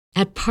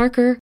At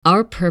Parker,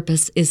 our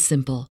purpose is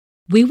simple.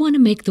 We want to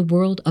make the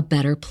world a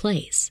better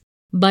place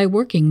by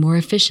working more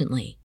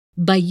efficiently,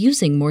 by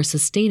using more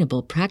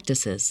sustainable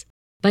practices,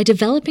 by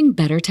developing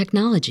better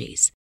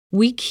technologies.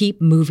 We keep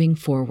moving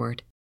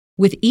forward.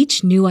 With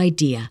each new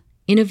idea,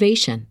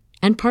 innovation,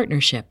 and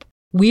partnership,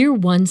 we're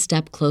one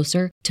step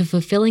closer to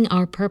fulfilling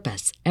our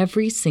purpose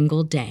every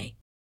single day.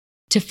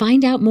 To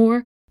find out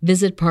more,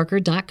 visit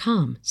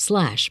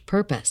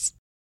parker.com/purpose.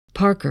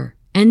 Parker,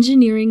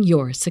 engineering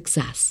your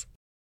success.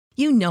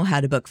 You know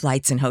how to book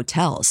flights and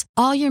hotels.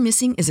 All you're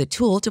missing is a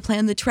tool to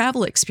plan the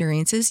travel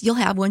experiences you'll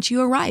have once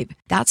you arrive.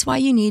 That's why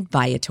you need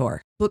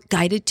Viator. Book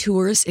guided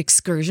tours,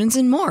 excursions,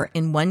 and more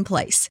in one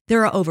place.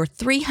 There are over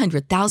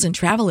 300,000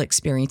 travel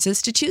experiences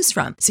to choose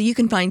from, so you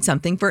can find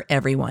something for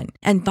everyone.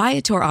 And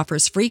Viator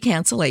offers free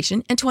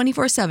cancellation and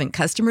 24/7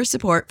 customer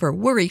support for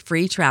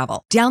worry-free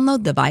travel.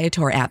 Download the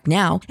Viator app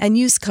now and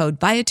use code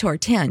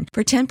Viator10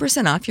 for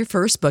 10% off your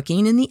first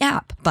booking in the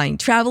app. Find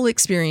travel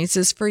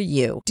experiences for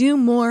you. Do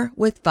more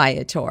with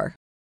Viator.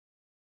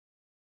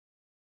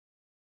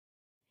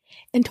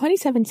 In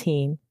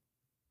 2017,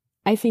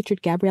 I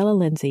featured Gabriella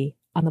Lindsay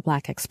on the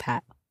Black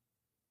Expat.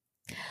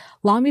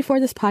 Long before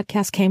this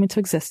podcast came into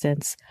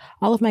existence,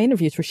 all of my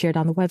interviews were shared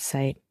on the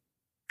website.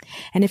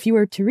 And if you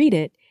were to read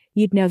it,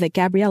 you'd know that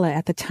Gabriella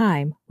at the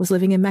time was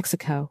living in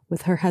Mexico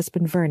with her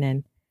husband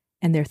Vernon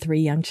and their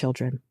 3 young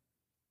children.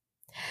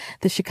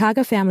 The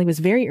Chicago family was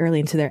very early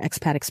into their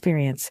expat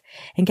experience,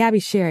 and Gabby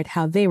shared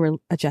how they were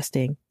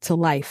adjusting to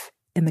life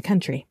in the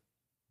country.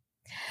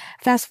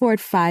 Fast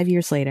forward 5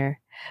 years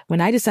later,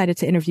 when I decided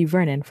to interview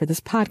Vernon for this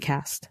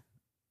podcast.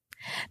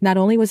 Not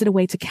only was it a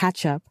way to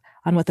catch up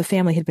on what the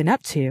family had been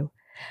up to,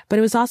 but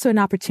it was also an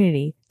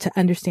opportunity to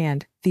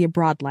understand the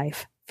abroad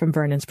life from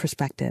Vernon's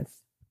perspective.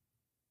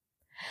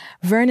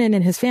 Vernon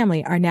and his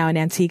family are now in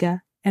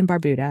Antigua and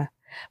Barbuda,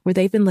 where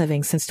they've been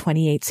living since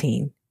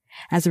 2018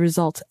 as a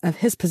result of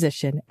his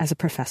position as a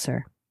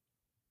professor.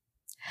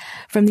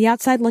 From the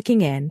outside looking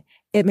in,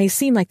 it may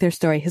seem like their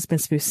story has been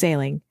smooth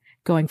sailing,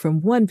 going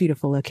from one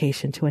beautiful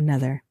location to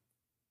another.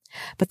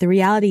 But the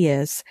reality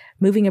is,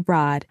 moving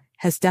abroad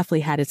has definitely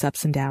had its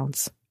ups and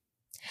downs.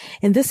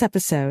 In this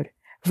episode,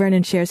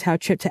 Vernon shares how a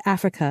trip to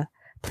Africa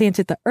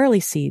planted the early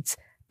seeds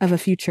of a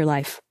future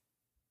life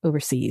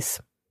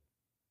overseas.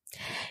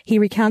 He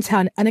recounts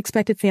how an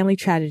unexpected family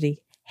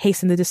tragedy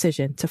hastened the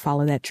decision to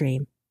follow that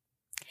dream.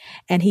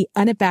 And he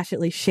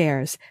unabashedly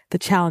shares the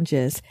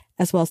challenges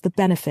as well as the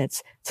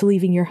benefits to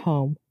leaving your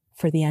home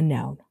for the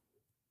unknown.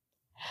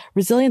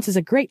 Resilience is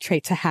a great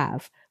trait to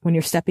have when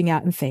you're stepping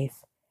out in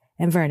faith,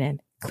 and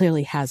Vernon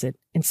clearly has it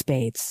in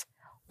spades.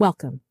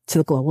 Welcome to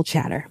the Global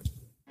Chatter.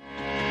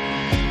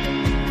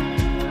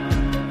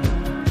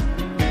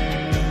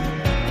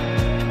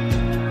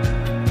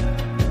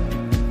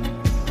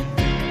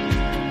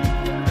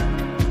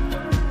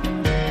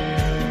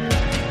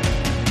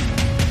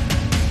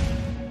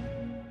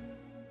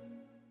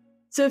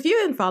 So if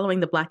you've been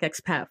following the Black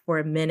Expat for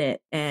a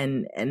minute,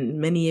 and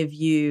many of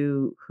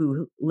you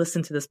who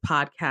listen to this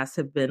podcast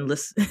have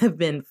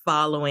been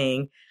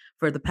following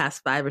for the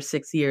past 5 or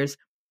 6 years,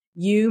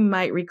 you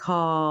might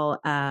recall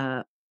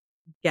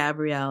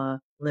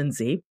Gabriella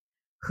Lindsay,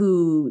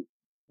 who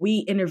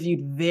we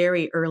interviewed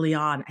very early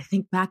on, I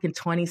think back in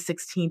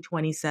 2016,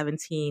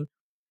 2017,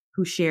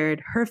 who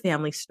shared her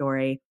family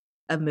story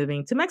of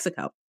moving to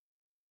Mexico.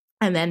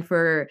 And then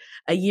for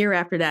a year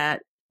after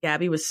that,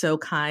 Gabby was so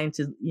kind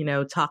to,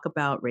 talk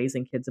about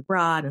raising kids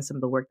abroad and some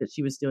of the work that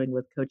she was doing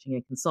with coaching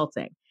and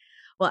consulting.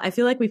 Well, I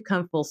feel like we've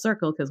come full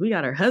circle because we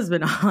got her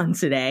husband on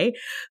today,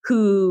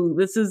 who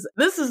this is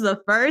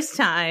the first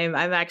time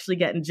I'm actually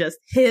getting just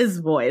his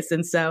voice.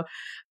 And so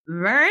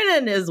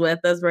Vernon is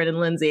with us, Vernon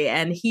Lindsay,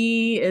 and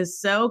he is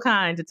so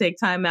kind to take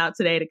time out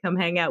today to come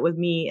hang out with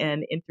me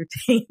and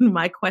entertain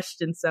my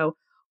questions. So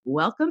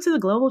welcome to the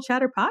Global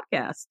Chatter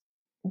podcast.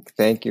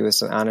 Thank you.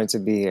 It's an honor to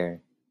be here.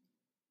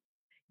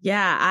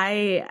 Yeah,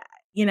 I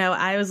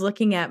was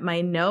looking at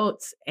my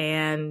notes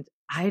and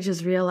I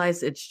just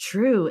realized it's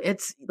true.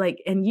 It's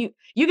like, and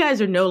you guys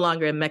are no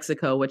longer in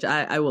Mexico, which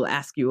I will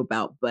ask you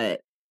about,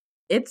 but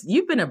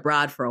you've been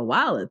abroad for a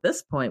while at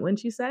this point,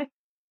 wouldn't you say?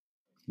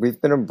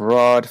 We've been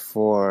abroad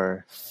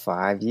for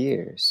 5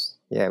 years.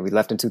 Yeah, we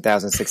left in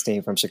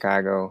 2016 from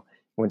Chicago,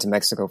 went to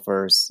Mexico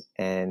first,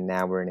 and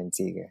now we're in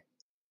Antigua.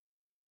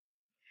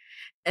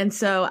 And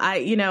so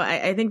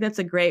I think that's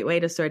a great way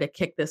to sort of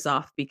kick this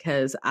off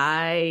because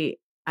I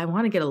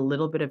want to get a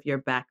little bit of your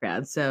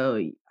background.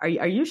 So are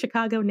you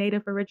Chicago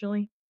native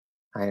originally?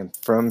 I am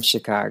from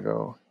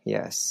Chicago.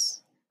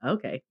 Yes.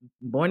 Okay.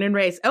 Born and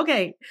raised.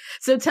 Okay.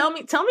 So tell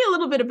me a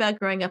little bit about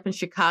growing up in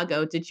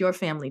Chicago. Did your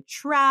family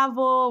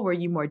travel? Were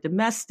you more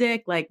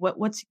domestic? Like what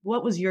was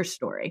your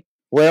story?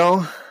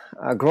 Well,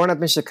 growing up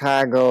in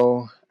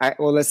Chicago,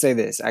 let's say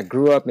this. I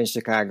grew up in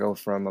Chicago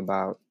from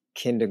about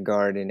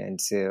kindergarten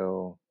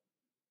until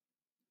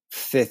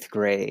 5th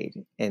grade.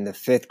 In the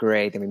 5th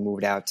grade, then we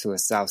moved out to a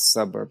south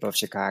suburb of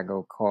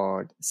Chicago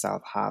called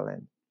South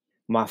Holland.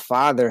 My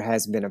father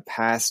has been a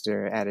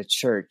pastor at a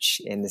church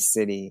in the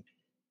city.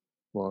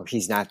 Well,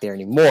 he's not there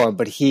anymore,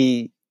 but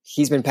he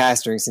he's been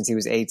pastoring since he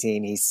was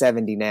 18. He's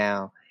 70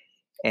 now.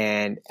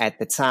 And at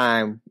the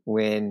time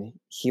when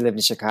he lived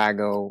in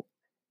Chicago,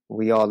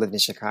 we all lived in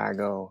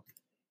Chicago.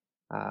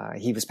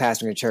 He was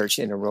pastoring a church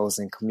in the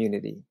Roseland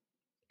community.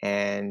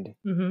 And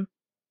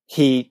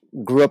he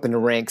grew up in the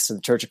ranks of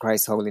the Church of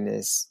Christ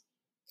Holiness.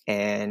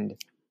 And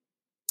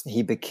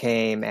he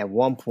became, at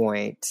one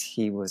point,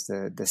 he was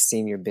the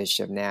senior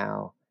bishop.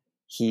 Now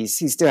he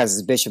still has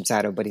his bishop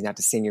title, but he's not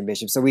the senior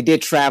bishop. So we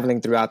did traveling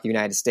throughout the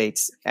United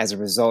States as a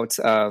result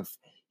of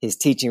his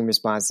teaching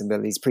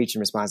responsibilities,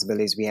 preaching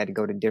responsibilities. We had to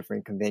go to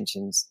different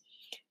conventions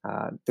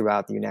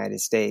throughout the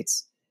United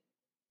States.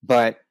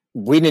 But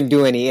we didn't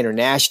do any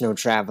international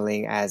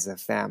traveling as a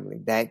family.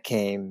 That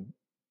came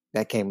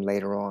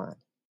later on.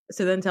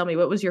 So then tell me,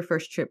 what was your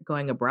first trip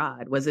going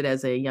abroad? Was it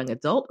as a young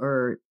adult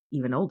or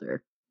even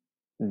older?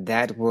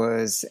 That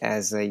was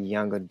as a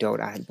young adult.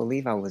 I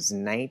believe I was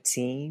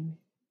 19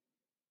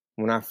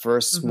 when I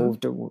first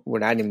moved.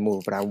 Well, I didn't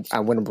move, but I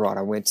went abroad.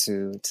 I went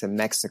to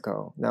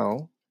Mexico.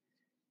 No,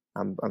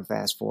 I'm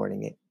fast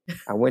forwarding it.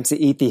 I went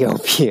to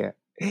Ethiopia.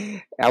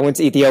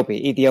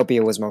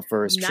 Ethiopia was my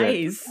first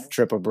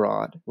trip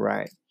abroad.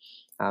 Right.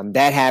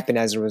 That happened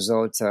as a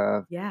result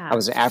of, I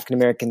was an African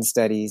American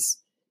studies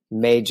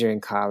major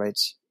in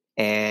college,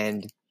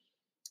 and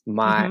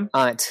my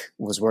aunt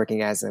was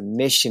working as a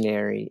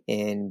missionary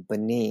in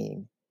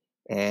Benin,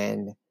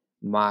 and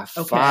my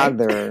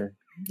father,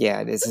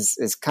 this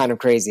is kind of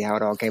crazy how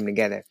it all came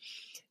together.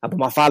 But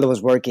my father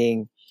was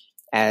working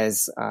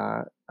as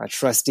a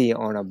trustee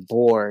on a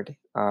board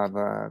of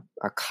a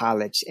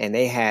college, and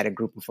they had a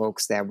group of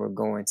folks that were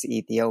going to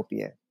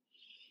Ethiopia.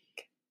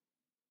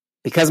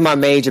 Because of my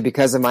major,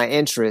 because of my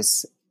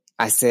interests,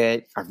 I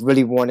said I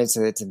really wanted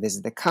to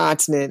visit the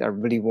continent. I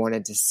really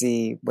wanted to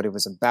see what it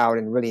was about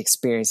and really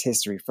experience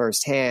history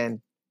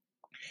firsthand.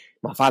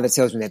 My father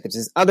tells me that there's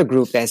this other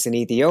group that's in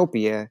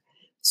Ethiopia.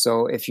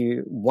 So if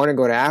you want to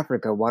go to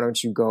Africa, why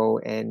don't you go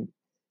and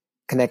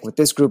connect with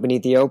this group in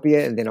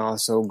Ethiopia and then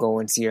also go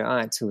and see your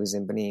aunt who is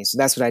in Benin. So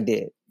that's what I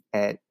did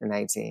at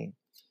 19.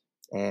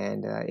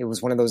 And it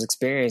was one of those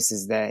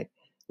experiences that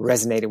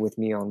resonated with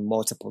me on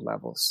multiple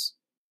levels.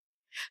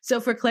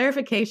 So for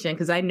clarification,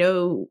 because I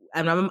know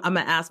I'm going to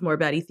ask more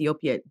about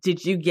Ethiopia.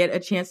 Did you get a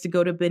chance to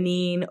go to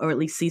Benin or at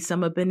least see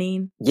some of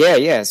Benin?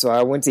 Yeah. So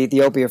I went to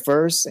Ethiopia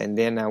first, and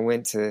then I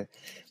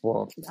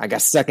I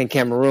got stuck in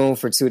Cameroon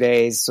for 2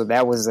 days. So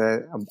that was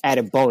an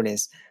added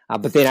bonus.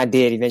 But then I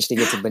did eventually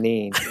get to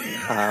Benin,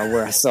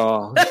 where I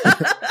saw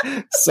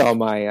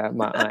my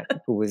aunt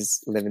who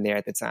was living there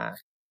at the time.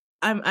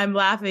 I'm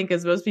laughing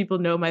because most people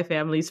know my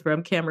family's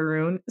from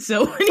Cameroon.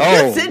 So when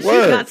you said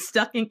you got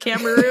stuck in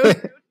Cameroon,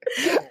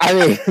 I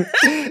mean,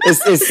 it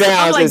sounds.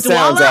 I'm like, it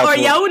sounds Douala awful. or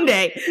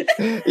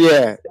Yaoundé?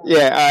 Yeah.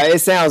 It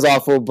sounds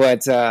awful,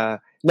 but no,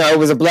 it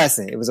was a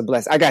blessing. It was a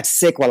blessing. I got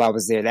sick while I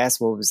was there. That's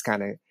what was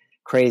kind of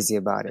crazy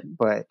about it.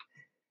 But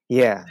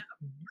yeah.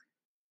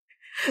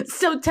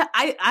 So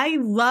I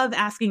love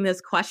asking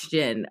this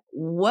question.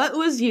 What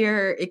was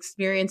your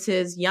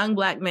experiences, young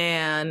Black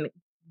man,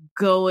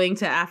 going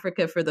to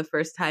Africa for the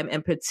first time,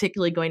 and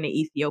particularly going to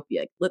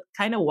Ethiopia?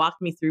 Kind of walk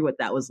me through what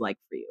that was like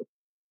for you.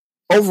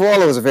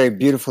 Overall, it was a very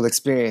beautiful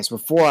experience.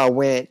 Before I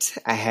went,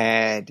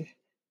 there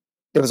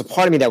was a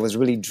part of me that was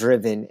really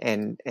driven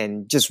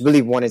and just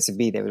really wanted to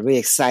be there, really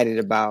excited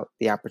about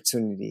the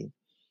opportunity.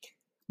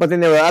 But then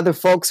there were other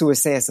folks who were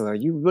saying, "So,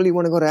 you really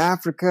want to go to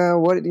Africa?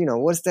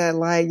 What's that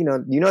like?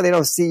 They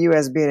don't see you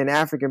as being an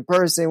African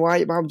person.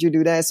 Why would you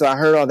do that?" So I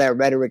heard all that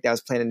rhetoric that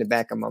was playing in the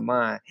back of my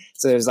mind.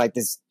 So there's like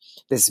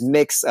this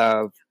mix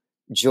of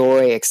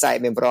joy,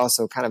 excitement, but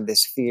also kind of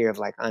this fear of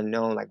like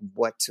unknown, like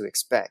what to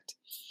expect.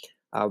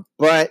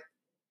 But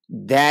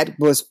that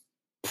was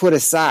put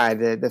aside.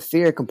 The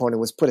fear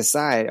component was put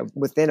aside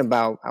within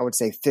about, I would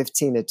say,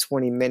 15 to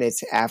 20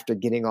 minutes after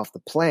getting off the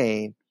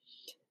plane,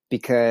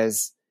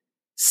 because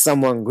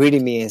someone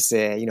greeted me and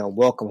said,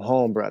 "Welcome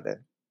home,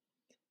 brother."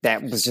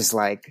 That was just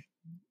like,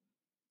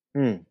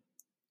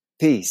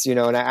 peace,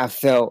 and I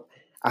felt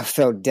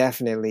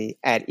definitely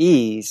at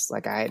ease,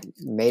 like I had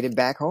made it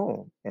back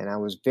home. And I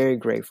was very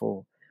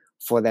grateful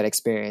for that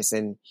experience.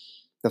 And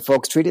the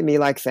folks treated me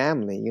like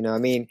family.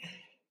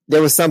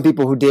 There were some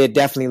people who did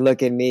definitely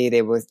look at me.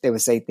 They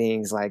would say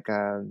things like,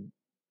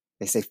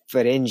 they say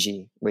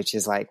Ferengi, which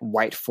is like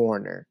white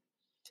foreigner.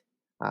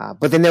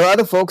 But then there were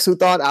other folks who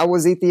thought I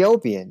was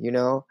Ethiopian,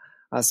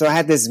 so I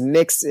had this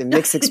mixed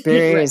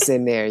experience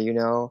in there,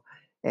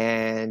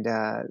 and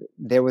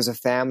there was a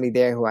family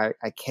there who I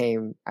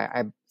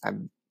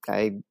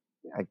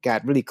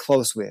got really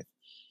close with,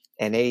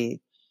 and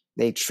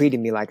they treated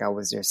me like I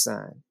was their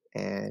son,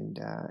 and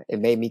it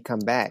made me come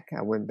back.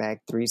 I went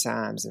back 3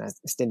 times, and I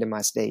extended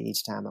my stay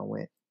each time I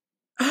went.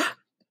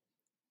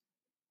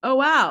 Oh,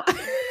 wow.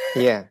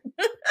 Yeah.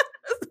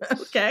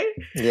 Okay.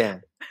 Yeah.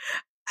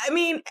 I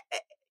mean,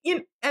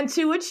 and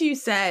to what you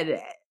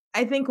said,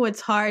 I think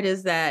what's hard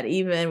is that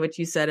even what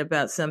you said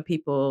about some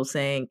people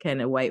saying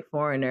kind of white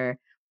foreigner,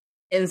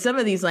 in some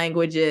of these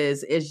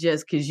languages, it's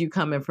just because you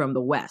coming from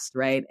the West,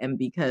 right? And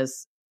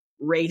because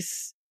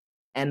race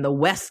and the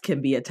West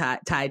can be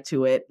tied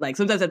to it. Like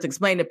sometimes I have to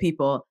explain to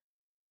people,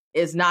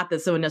 it's not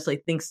that someone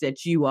necessarily thinks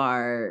that you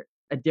are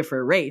a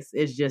different race.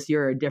 It's just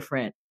you're a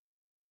different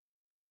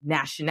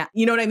national.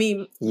 You know what I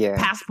mean? Yeah.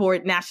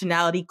 Passport,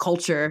 nationality,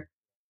 culture,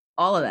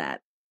 all of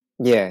that.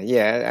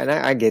 Yeah, and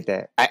I get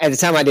that. At the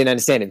time, I didn't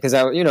understand it because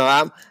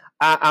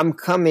I'm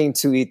coming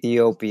to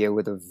Ethiopia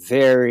with a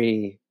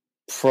very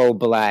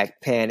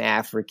pro-Black,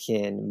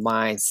 Pan-African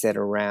mindset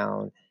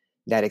around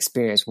that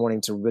experience, wanting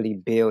to really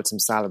build some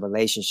solid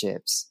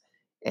relationships.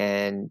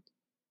 And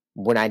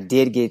when I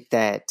did get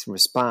that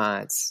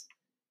response,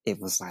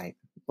 it was like,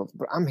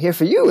 I'm here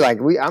for you. Like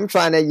I'm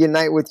trying to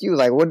unite with you.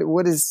 Like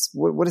what is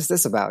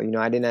this about?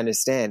 I didn't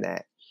understand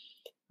that.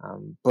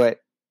 But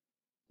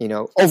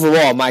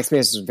overall, my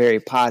experience was very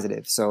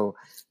positive. So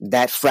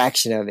that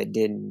fraction of it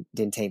didn't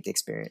taint the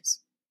experience.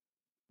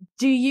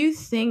 Do you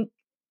think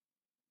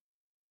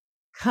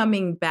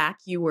coming back,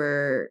 you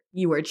were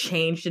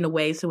changed in a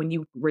way? So when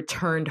you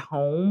returned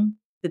home,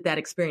 did that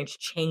experience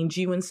change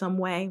you in some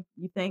way,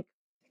 you think?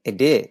 It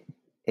did.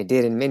 It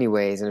did in many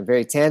ways. In a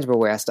very tangible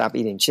way, I stopped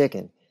eating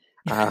chicken.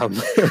 When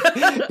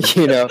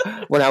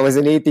I was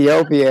in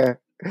Ethiopia,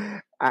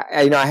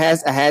 I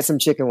had some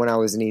chicken when I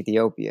was in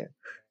Ethiopia,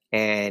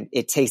 and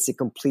it tasted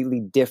completely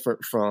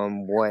different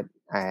from what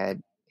I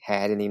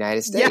had in the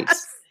United States.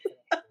 Yes.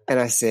 And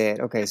I said,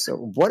 okay, so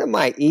what am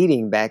I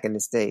eating back in the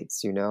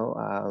States?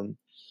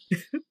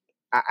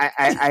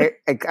 I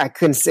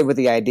couldn't sit with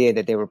the idea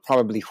that there were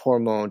probably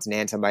hormones and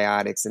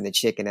antibiotics in the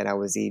chicken that I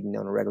was eating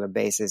on a regular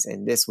basis.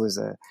 And this was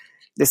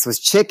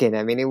chicken.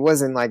 I mean, it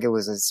wasn't like it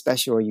was a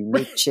special or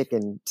unique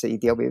chicken to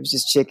Ethiopia. It was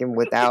just chicken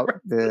without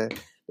the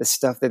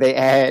stuff that they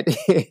add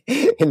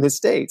in the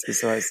States. And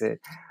so I said,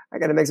 I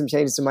got to make some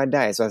changes to my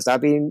diet. So I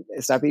stopped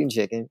eating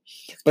chicken.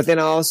 But then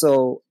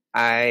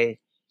I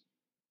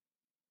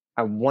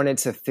wanted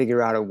to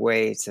figure out a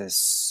way to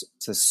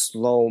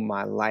slow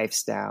my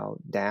lifestyle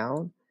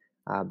down,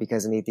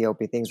 because in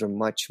Ethiopia things were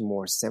much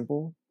more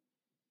simple.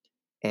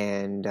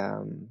 And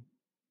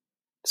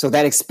so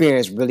that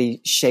experience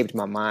really shaped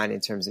my mind in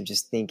terms of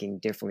just thinking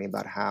differently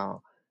about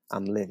how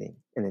I'm living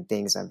and the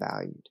things I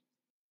valued.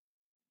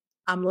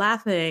 I'm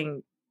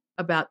laughing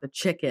about the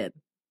chicken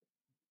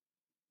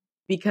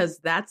because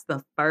that's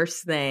the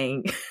first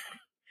thing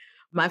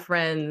my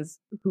friends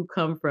who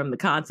come from the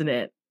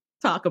continent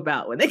talk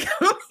about when they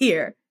come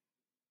here.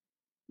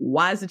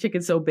 Why is the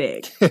chicken so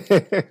big?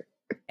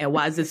 And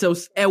why is it so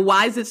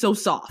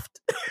soft?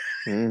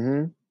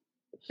 Mm-hmm.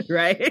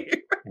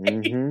 Right?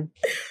 Mm-hmm.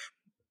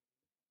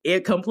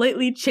 It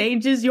completely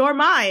changes your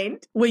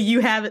mind when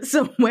you have it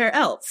somewhere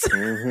else.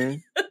 Mm-hmm.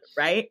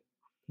 Right?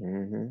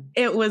 Mm-hmm.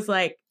 It was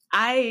like,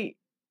 I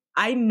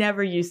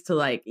never used to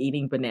like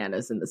eating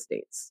bananas in the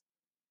States.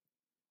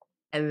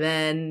 And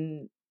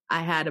then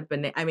I had a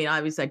banana. I mean,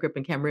 obviously I grew up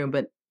in Cameroon,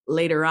 but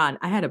later on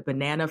I had a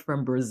banana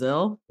from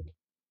Brazil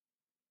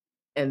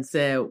and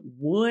said,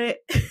 what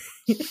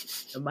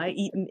am I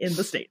eating in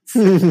the States?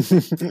 So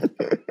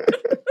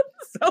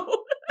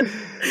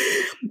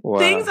wow.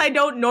 Things I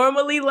don't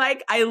normally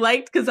like, I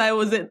liked because I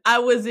was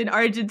in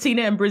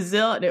Argentina and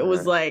Brazil, and it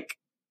was like,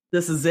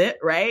 this is it,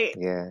 right?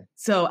 Yeah.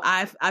 So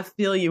I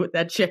feel you with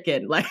that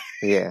chicken. Like,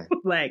 yeah.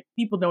 Like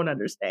people don't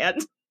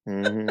understand.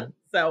 Mm-hmm.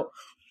 So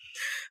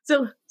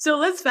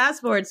let's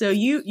fast forward. So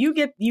you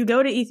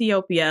go to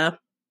Ethiopia,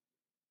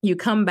 you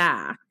come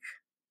back.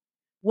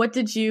 What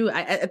did you,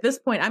 at this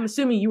point, I'm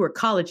assuming you were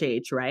college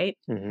age, right?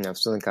 Mm-hmm. I'm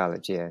still in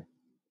college. Yeah.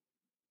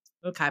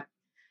 Okay.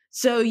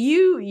 So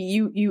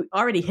you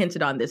already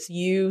hinted on this.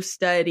 You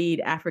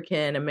studied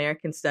African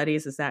American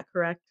studies. Is that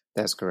correct?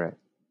 That's correct.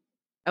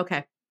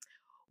 Okay.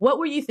 What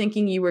were you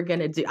thinking you were going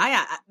to do?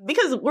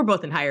 Because we're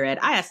both in higher ed,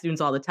 I ask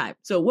students all the time.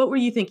 So what were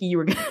you thinking you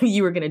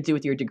were going to do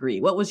with your degree?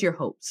 What was your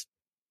hopes?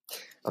 I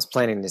was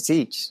planning to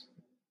teach.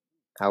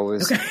 I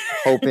was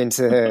hoping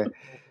to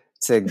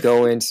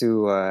go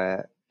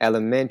into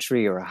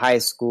elementary or high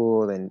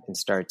school and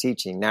start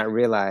teaching, not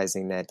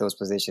realizing that those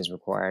positions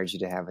required you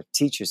to have a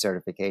teacher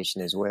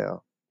certification as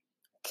well.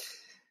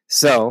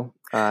 So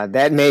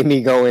that made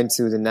me go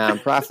into the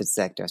nonprofit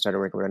sector. I started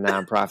working with a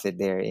nonprofit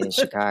there in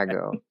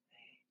Chicago.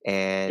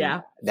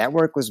 And that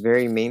work was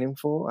very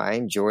meaningful. I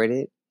enjoyed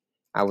it.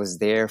 I was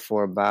there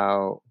for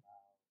about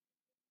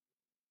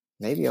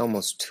maybe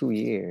almost 2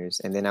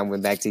 years. And then I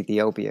went back to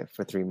Ethiopia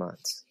for 3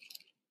 months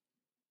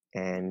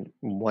and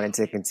wanted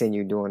to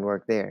continue doing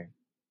work there.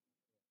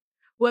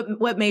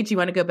 What made you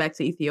want to go back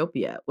to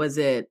Ethiopia? Was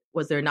there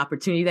an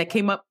opportunity that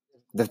came up?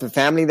 The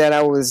family that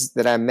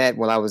I met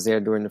while I was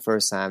there during the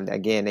first time,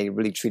 again, they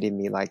really treated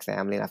me like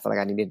family. And I felt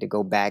like I needed to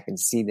go back and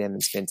see them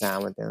and spend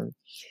time with them.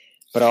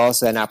 But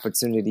also an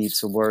opportunity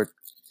to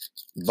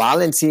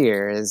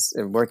volunteer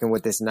working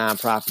with this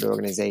nonprofit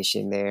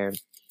organization there,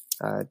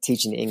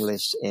 teaching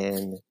English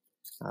in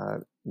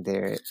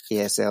their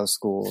ESL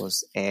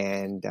schools,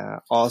 and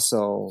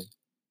also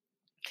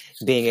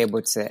being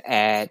able to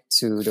add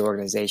to the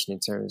organization in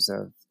terms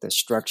of the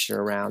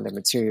structure around the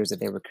materials that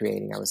they were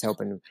creating. I was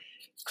helping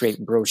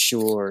create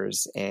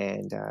brochures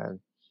and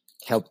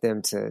help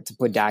them to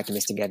put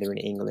documents together in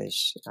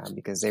English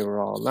because they were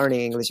all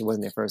learning English. It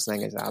wasn't their first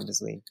language,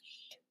 obviously.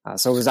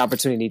 So it was an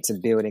opportunity to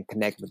build and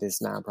connect with this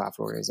nonprofit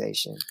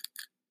organization.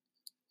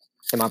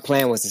 And my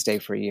plan was to stay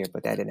for a year,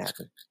 but that didn't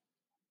happen.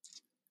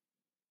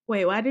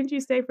 Wait, why didn't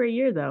you stay for a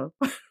year though?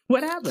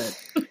 What happened?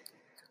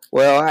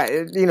 Well,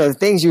 the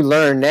things you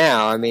learn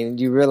now, I mean,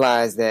 you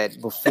realize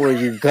that before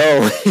you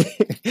go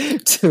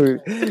to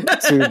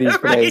these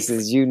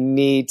places, right, you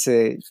need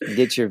to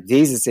get your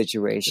visa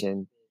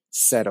situation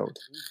settled.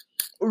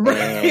 Right,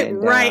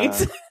 and,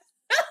 right.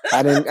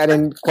 I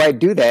didn't quite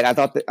do that. I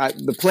thought that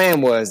the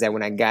plan was that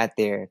when I got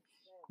there,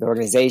 the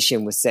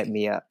organization would set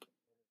me up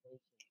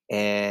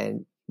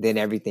and then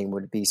everything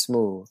would be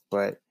smooth.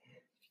 But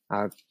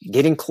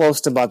getting close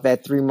to about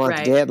that 3-month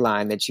right,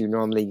 deadline that you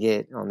normally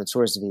get on the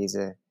tourist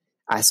visa,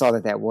 I saw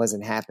that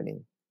wasn't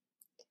happening.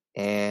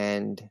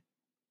 And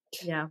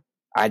yeah,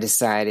 I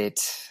decided,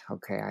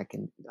 okay, I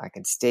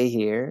can stay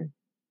here.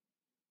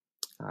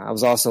 I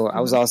was also,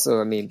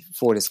 I mean,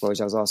 full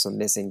disclosure, I was also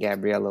missing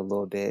Gabriella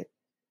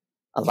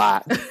a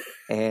lot.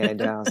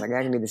 And I was like,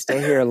 I need to stay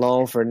here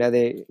alone for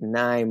another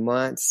 9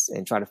 months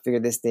and try to figure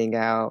this thing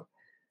out,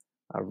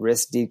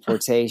 risk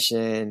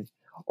deportation,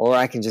 or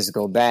I can just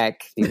go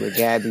back, be with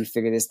Gabby,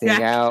 figure this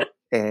thing out,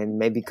 and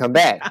maybe come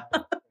back.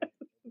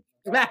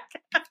 Back.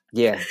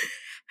 Yeah.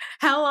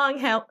 How long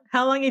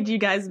had you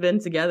guys been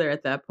together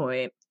at that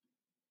point?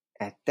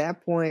 At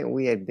that point,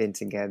 we had been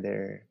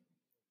together,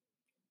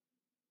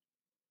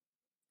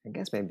 I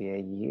guess maybe a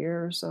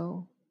year or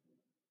so.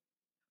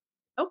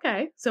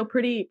 Okay, so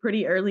pretty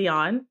early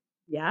on,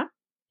 yeah.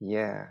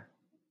 Yeah.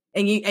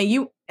 And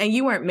you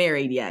weren't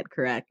married yet,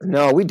 correct?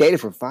 No, we dated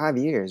for 5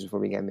 years before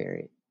we got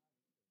married.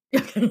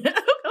 Okay.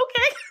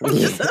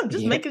 I'm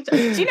just making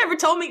sure. She never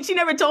told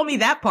me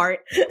that part.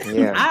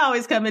 Yeah. I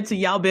always come into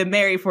y'all been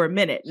married for a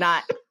minute,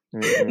 not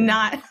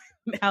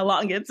how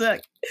long it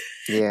took.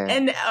 Yeah.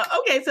 And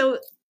okay, so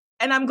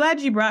and I'm glad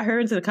you brought her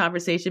into the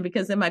conversation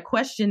because then my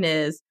question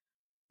is,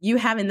 you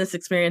having this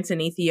experience in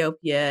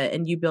Ethiopia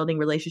and you building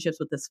relationships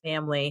with this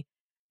family,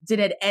 did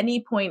at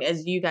any point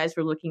as you guys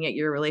were looking at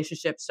your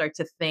relationship start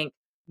to think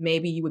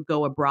maybe you would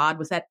go abroad?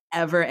 Was that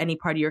ever any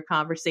part of your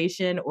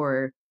conversation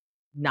or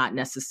not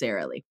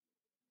necessarily?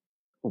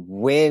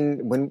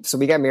 So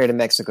we got married in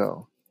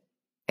Mexico,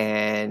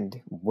 and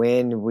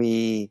when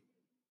we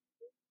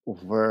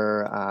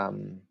were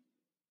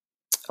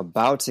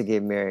about to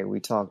get married, we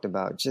talked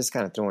about just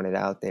kind of throwing it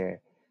out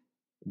there.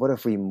 What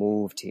if we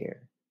moved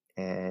here?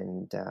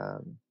 And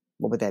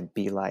what would that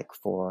be like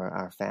for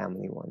our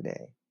family one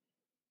day?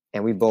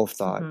 And we both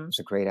thought it was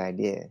a great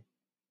idea,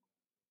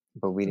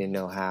 but we didn't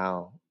know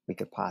how we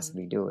could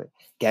possibly do it.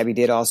 Gabby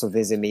did also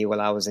visit me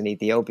while I was in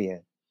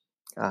Ethiopia.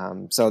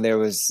 So there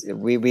was,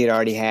 we had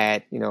already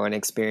had, an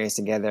experience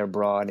together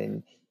abroad,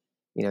 and,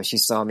 she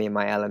saw me in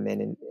my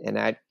element, and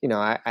I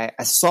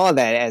saw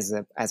that as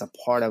a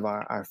part of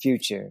our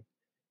future.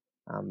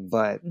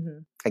 But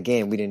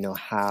again, we didn't know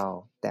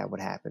how that would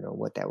happen or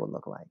what that would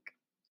look like.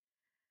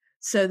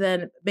 So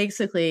then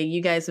basically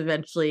you guys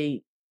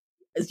eventually,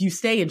 you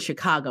stay in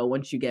Chicago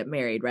once you get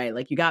married, right?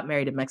 Like you got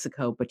married in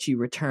Mexico, but you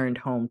returned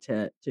home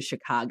to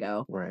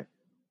Chicago. Right.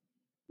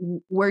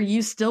 Were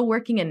you still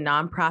working in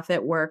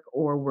nonprofit work,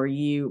 or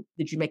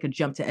did you make a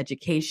jump to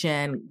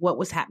education? What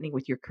was happening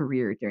with your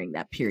career during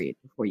that period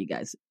before you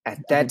guys?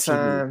 At that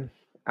time,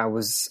 I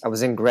was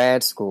in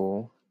grad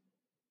school.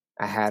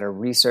 I had a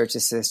research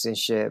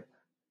assistantship,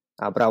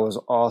 but I was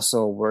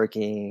also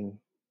working.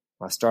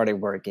 I started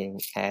working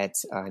at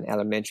an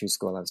elementary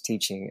school. I was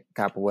teaching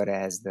Capoeira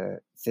as the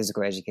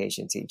physical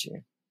education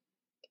teacher.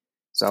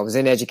 So I was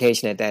in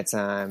education at that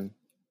time,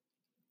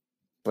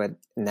 but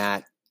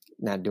not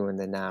doing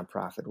the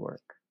nonprofit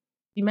work.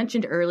 You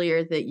mentioned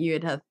earlier that you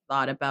had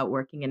thought about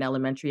working in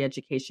elementary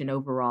education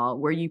overall.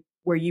 Were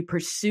you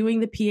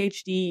pursuing the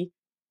PhD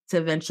to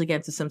eventually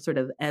get to some sort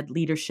of ed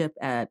leadership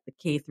at the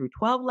K through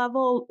 12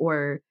 level,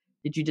 or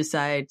did you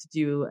decide to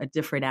do a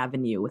different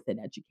avenue within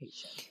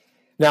education?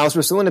 No, I was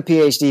pursuing a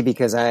PhD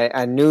because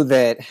I knew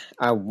that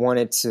I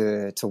wanted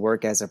to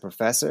work as a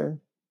professor.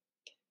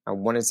 I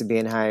wanted to be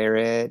in higher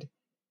ed.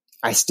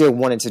 I still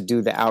wanted to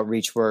do the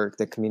outreach work,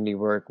 the community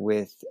work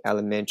with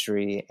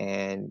elementary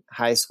and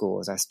high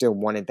schools. I still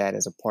wanted that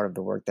as a part of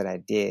the work that I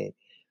did.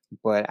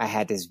 But I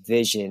had this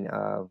vision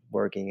of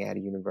working at a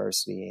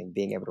university and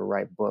being able to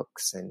write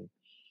books and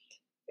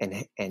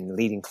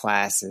leading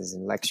classes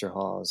and lecture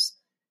halls.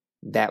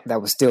 That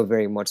was still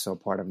very much so a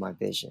part of my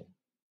vision.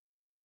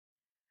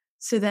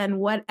 So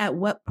then at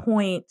what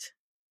point,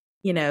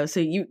 because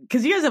you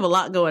guys have a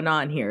lot going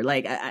on here,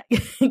 like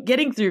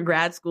getting through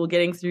grad school,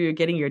 getting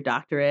your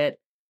doctorate,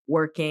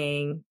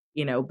 working,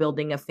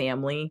 building a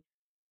family.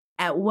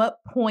 At what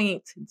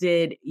point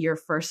did your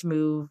first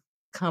move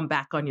come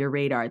back on your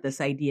radar? This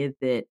idea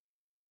that,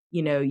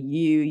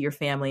 your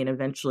family, and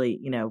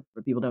eventually,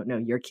 for people who don't know,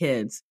 your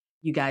kids,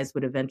 you guys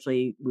would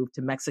eventually move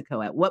to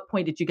Mexico. At what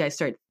point did you guys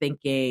start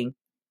thinking,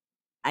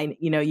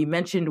 you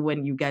mentioned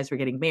when you guys were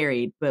getting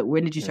married, but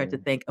when did you start to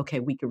think, okay,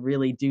 we could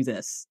really do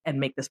this and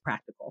make this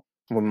practical?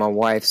 When my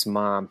wife's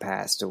mom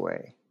passed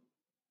away.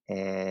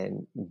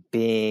 And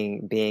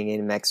being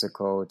in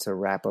Mexico to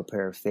wrap up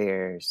her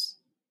affairs,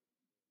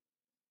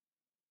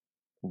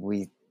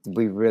 we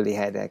really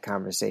had that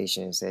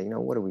conversation and said,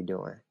 what are we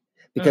doing?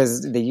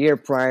 Because the year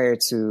prior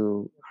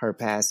to her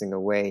passing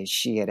away,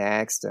 she had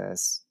asked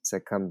us to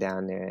come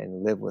down there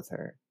and live with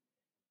her.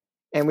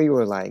 And we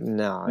were like,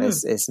 no,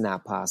 it's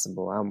not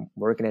possible. I'm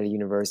working at a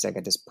university. I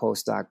got this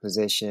postdoc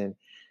position.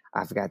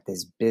 I've got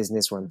this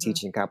business where I'm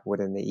teaching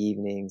Capoeira in the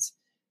evenings.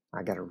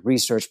 I got a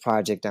research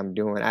project I'm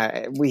doing.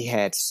 We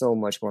had so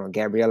much going on.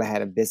 Gabriella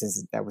had a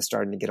business that was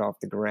starting to get off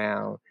the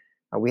ground.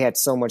 We had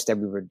so much that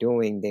we were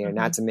doing there,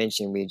 not to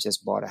mention we had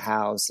just bought a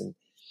house, and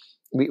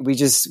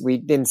we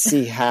didn't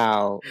see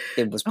how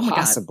it was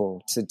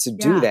possible to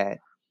do that.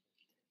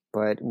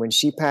 But when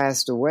she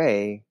passed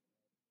away,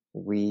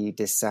 we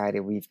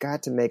decided we've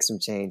got to make some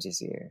changes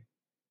here,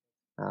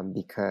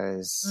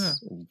 because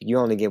you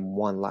only get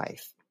one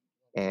life.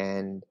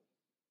 And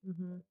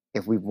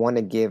if we want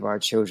to give our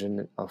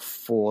children a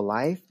full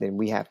life, then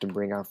we have to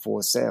bring our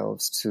full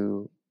selves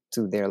to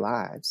their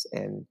lives.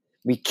 And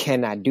we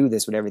cannot do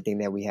this with everything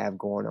that we have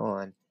going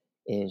on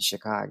in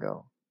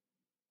Chicago.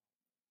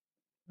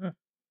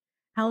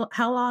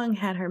 How long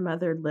had her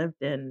mother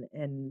lived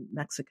in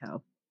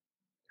Mexico?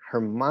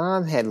 Her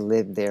mom had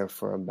lived there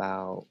for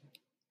about,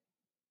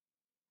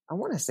 I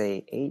want to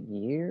say 8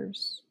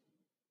 years.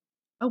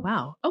 Oh,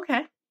 wow.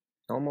 Okay.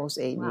 Almost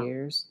 8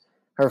 years.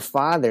 Her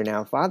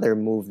father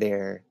moved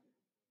there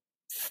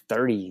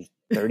 30,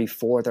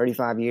 34,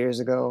 35 years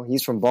ago.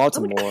 He's from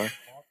Baltimore,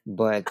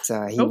 but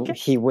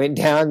he went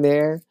down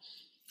there.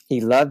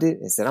 He loved it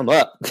and said, I'm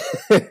up.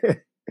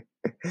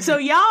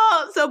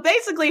 So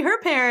basically her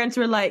parents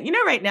were like,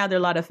 right now there are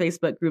a lot of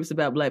Facebook groups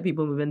about Black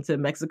people moving to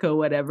Mexico,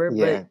 whatever,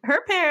 but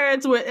her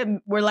parents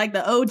were like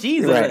the OGs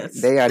of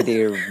this. They are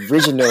the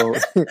original,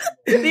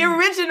 the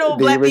original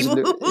Black people.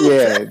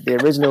 The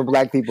original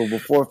Black people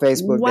before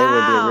Facebook. Wow. They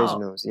were the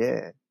originals.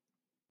 Yeah.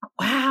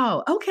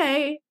 Wow.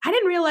 Okay. I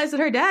didn't realize that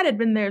her dad had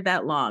been there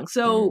that long.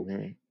 So,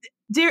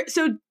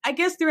 so I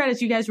guess throughout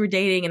as you guys were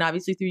dating and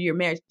obviously through your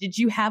marriage, did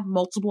you have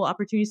multiple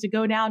opportunities to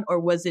go down, or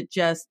was it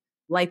just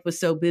life was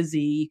so busy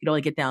you could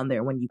only get down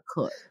there when you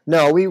could?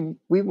 No,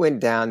 we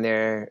went down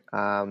there,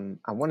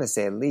 I want to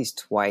say at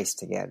least twice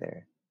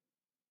together.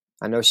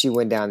 I know she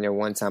went down there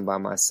one time by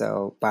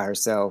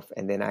herself,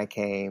 and then I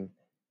came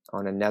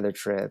on another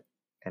trip,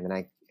 and then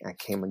I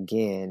came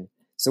again.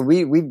 So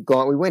we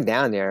went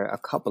down there a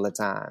couple of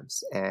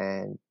times,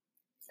 and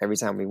every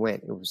time we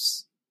went, it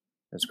was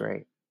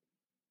great.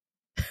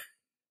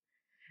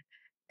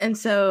 And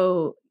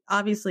so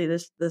obviously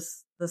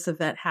this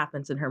event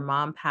happens and her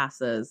mom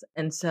passes.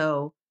 And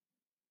so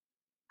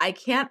I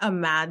can't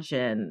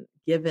imagine,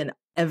 given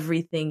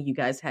everything you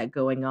guys had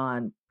going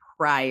on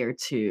prior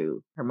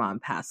to her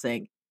mom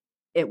passing,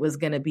 it was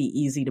going to be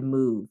easy to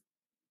move.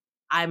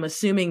 I'm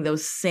assuming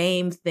those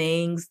same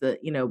things that,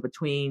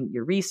 between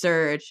your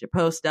research, your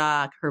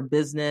postdoc, her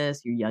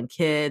business, your young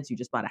kids, you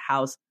just bought a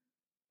house,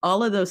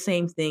 all of those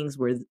same things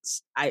were,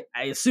 I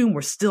assume,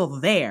 were still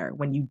there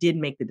when you did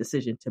make the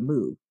decision to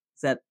move.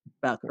 Is that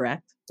about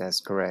correct?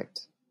 That's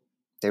correct.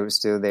 They were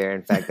still there.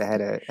 In fact, I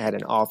had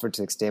an offer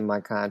to extend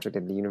my contract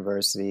at the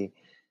university.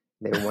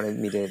 They wanted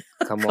me to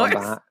come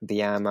on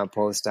beyond my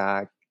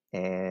postdoc,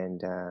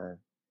 and I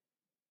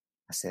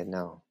said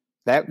no.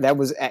 That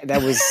was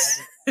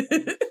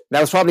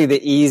probably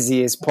the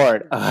easiest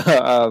part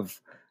of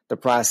the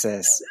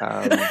process.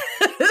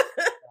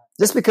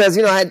 Just because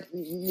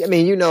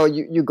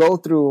you go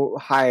through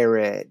higher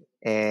ed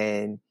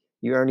and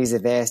you earn these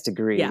advanced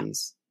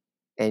degrees,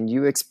 and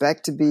you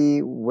expect to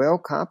be well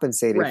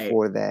compensated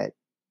for that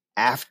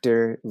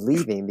after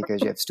leaving,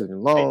 because you have student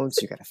loans,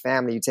 you got a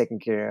family you're taking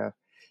care of,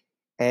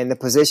 and the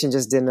position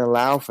just didn't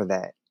allow for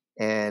that.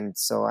 And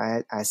so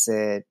I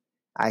said,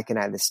 I can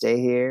either stay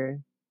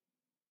here,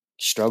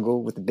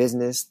 struggle with the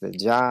business, the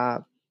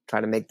job, try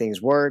to make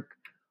things work,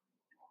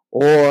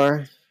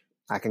 or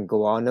I can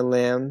go on a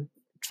limb,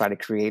 try to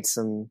create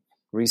some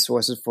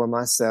resources for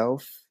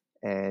myself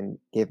and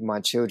give my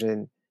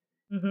children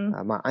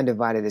my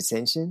undivided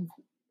attention.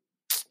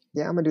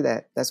 Yeah, I'm gonna do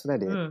that. That's what I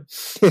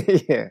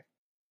did. Yeah.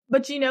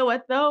 But you know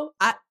what, though?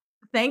 I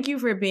thank you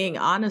for being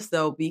honest,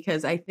 though,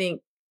 because I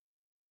think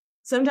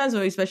sometimes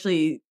when we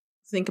especially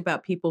think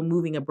about people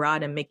moving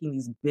abroad and making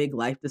these big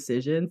life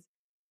decisions,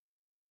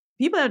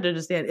 people have to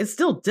understand it's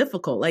still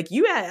difficult. Like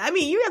you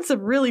had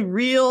some really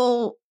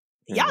real,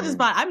 y'all just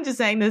bought, I'm just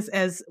saying this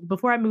as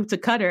before I moved to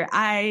Qatar,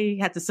 I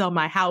had to sell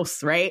my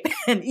house, right?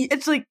 And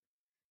it's like,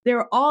 there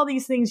are all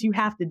these things you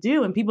have to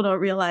do, and people don't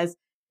realize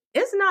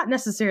it's not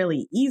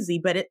necessarily easy,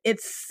 but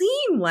it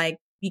seemed like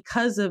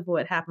because of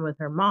what happened with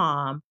her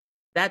mom,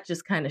 that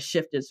just kind of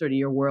shifted sort of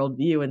your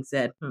worldview and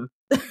said,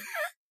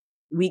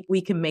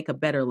 we can make a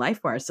better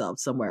life for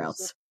ourselves somewhere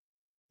else.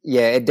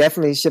 Yeah, it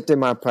definitely shifted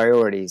my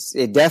priorities.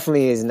 It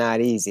definitely is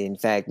not easy. In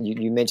fact,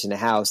 you mentioned the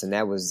house, and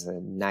that was a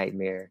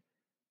nightmare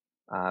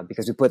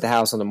because we put the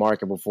house on the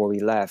market before we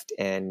left,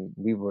 and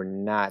we were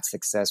not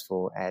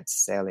successful at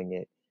selling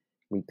it.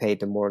 We paid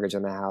the mortgage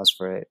on the house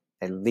for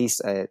at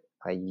least a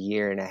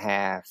year and a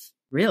half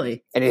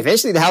Really? And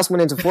eventually the house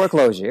went into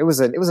foreclosure. It was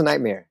a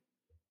nightmare.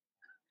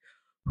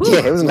 Whew.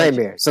 Yeah, it was a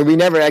nightmare. So we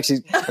never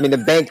actually, I mean, the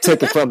bank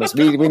took it from us.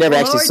 We never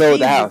actually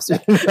sold the house.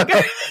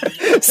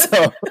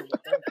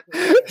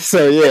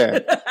 So yeah.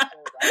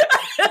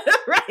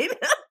 Right.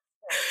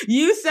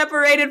 You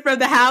separated from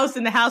the house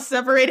and the house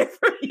separated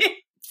from you.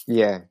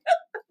 Yeah.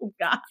 Oh,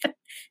 God.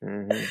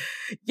 Mm-hmm.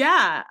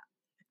 Yeah.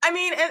 I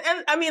mean,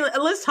 and I mean,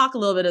 let's talk a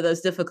little bit of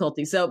those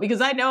difficulties. So,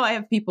 because I know I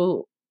have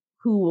people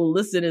who will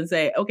listen and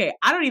say, okay,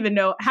 I don't even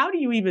know, where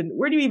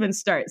do you even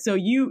start? So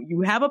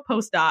you have a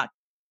postdoc.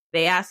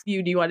 They ask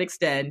you, do you want to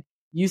extend?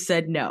 You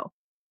said no.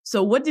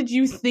 So what did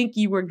you think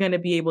you were going to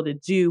be able to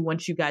do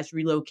once you guys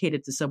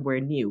relocated to somewhere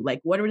new?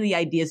 Like, what are the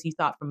ideas you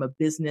thought from a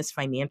business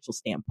financial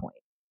standpoint?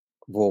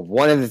 Well,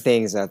 one of the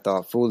things I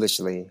thought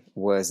foolishly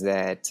was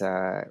that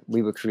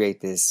we would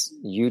create this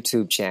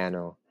YouTube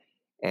channel.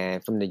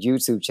 And from the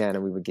YouTube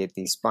channel, we would get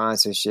these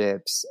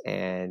sponsorships,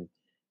 and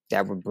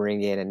that would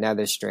bring in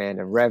another strand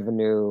of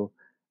revenue.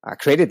 I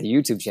created the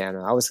YouTube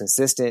channel. I was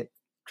consistent,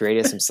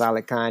 created some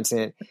solid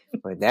content,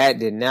 but that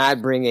did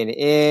not bring in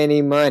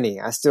any money.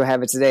 I still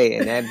have it today,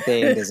 and that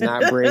thing does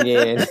not bring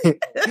in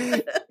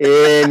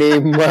any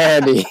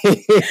money.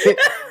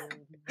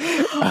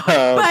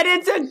 But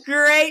it's a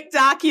great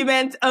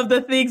document of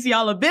the things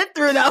y'all have been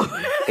through, though.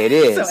 It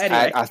is. So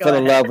anyway, I fell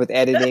in love with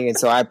editing, and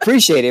so I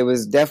appreciate it. It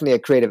was definitely a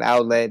creative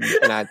outlet,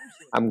 and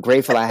I'm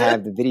grateful I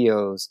have the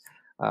videos.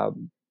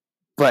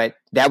 But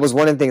that was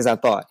one of the things I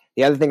thought.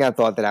 The other thing I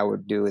thought that I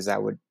would do is I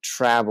would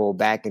travel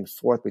back and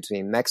forth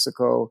between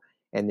Mexico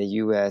and the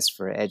U.S.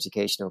 for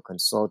educational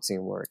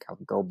consulting work. I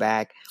would go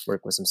back,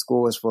 work with some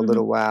schools for a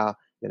little while,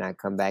 then I'd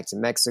come back to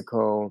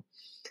Mexico.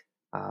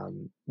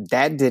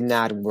 That did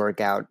not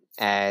work out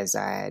as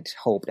I had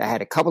hoped. I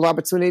had a couple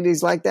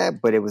opportunities like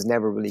that, but it was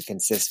never really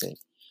consistent.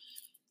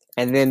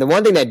 And then the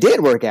one thing that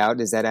did work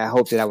out is that I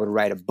hoped that I would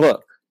write a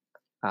book.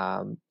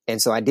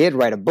 And so I did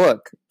write a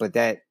book, but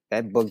that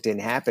book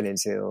didn't happen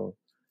until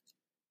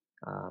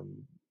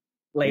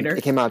later.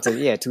 It came out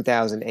to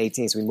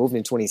 2018. So we moved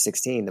in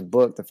 2016.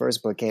 The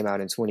first book came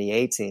out in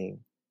 2018.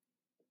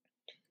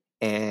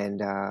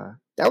 And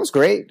that was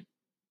great.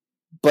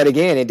 But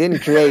again, it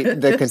didn't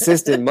create the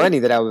consistent money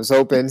that I was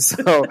hoping.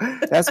 So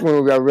that's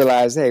when I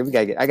realized, hey, I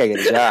gotta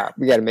get a job.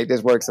 We gotta make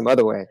this work some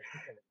other way.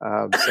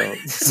 So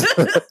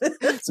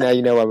now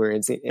you know why we're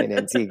in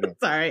Antigua.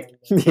 Sorry.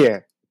 Yeah.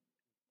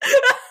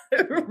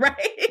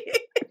 Right.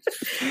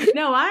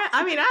 No,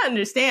 I mean, I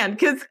understand,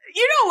 because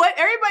you know what?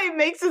 Everybody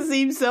makes it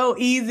seem so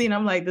easy, and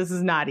I'm like, this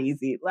is not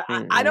easy.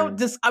 I don't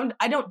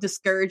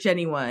discourage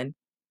anyone,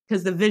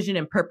 because the vision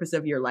and purpose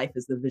of your life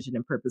is the vision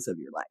and purpose of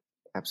your life.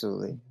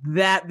 Absolutely.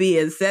 That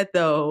being said,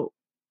 though,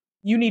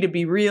 you need to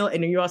be real,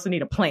 and you also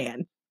need a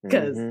plan,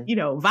 because you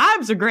know,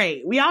 vibes are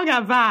great. We all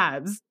got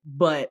vibes,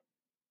 but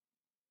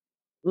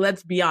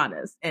let's be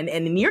honest. And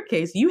in your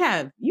case, you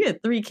had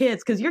 3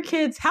 kids, because your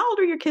kids. How old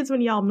are your kids when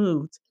y'all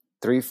moved?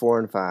 3, 4,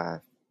 and 5.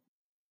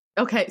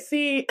 Okay,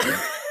 see,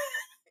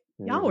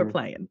 y'all were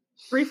playing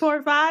 3, 4,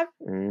 and 5.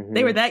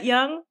 They were that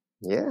young.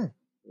 Yeah.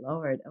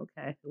 Lord.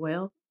 Okay.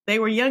 Well, they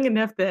were young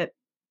enough that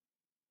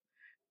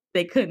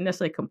they couldn't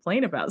necessarily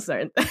complain about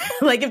certain things.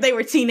 Like if they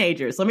were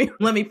teenagers. Let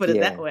me put it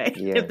that way.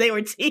 Yeah. If they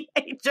were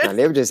teenagers, no,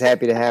 they were just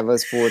happy to have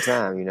us full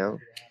time. You know.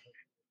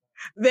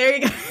 There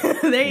you go.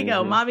 There you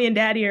go. Mommy and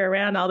daddy are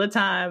around all the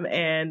time,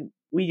 and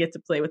we get to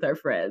play with our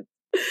friends.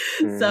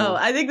 So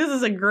I think this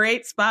is a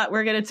great spot.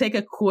 We're going to take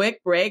a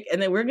quick break,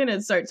 and then we're going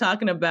to start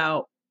talking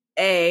about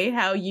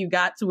how you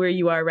got to where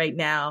you are right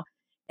now,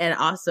 and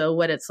also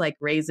what it's like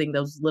raising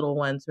those little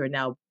ones who are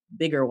now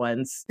bigger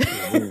ones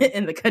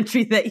in the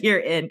country that you're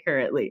in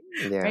currently.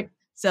 Yeah. Right?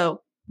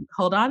 So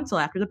hold on until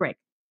after the break.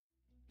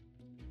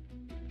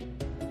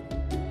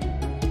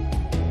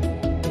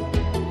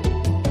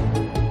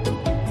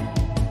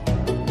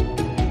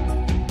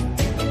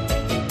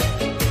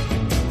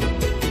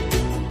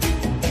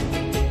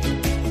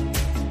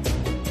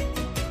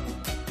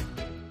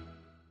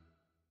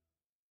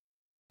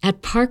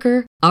 At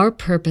Parker, our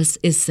purpose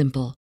is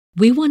simple.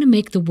 We want to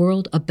make the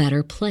world a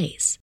better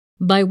place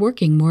by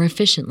working more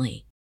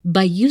efficiently,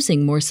 by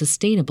using more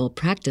sustainable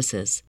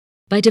practices,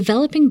 by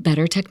developing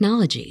better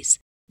technologies.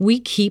 We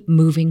keep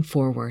moving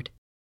forward.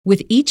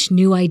 With each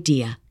new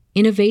idea,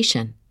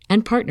 innovation,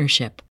 and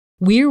partnership,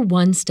 we're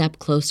one step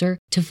closer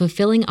to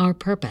fulfilling our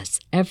purpose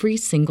every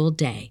single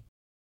day.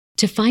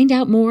 To find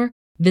out more,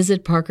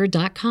 visit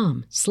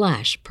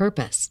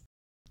parker.com/purpose.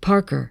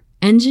 Parker,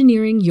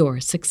 engineering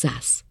your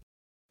success.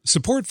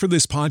 Support for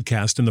this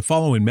podcast and the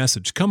following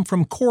message come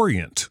from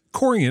Corient.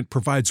 Corient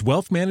provides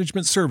wealth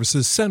management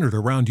services centered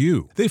around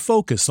you. They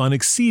focus on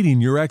exceeding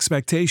your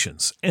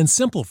expectations and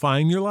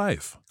simplifying your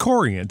life.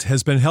 Corient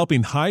has been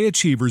helping high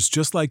achievers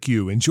just like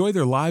you enjoy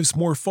their lives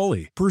more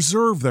fully,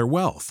 preserve their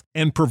wealth,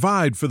 and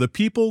provide for the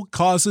people,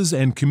 causes,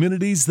 and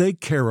communities they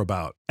care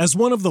about. As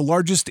one of the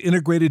largest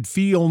integrated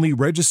fee-only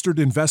registered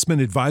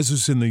investment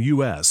advisors in the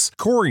U.S.,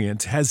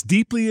 Corient has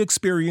deeply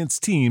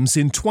experienced teams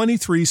in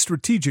 23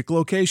 strategic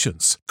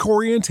locations.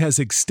 Corient has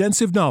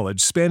extensive knowledge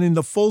spanning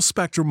the full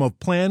spectrum of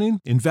plan planning,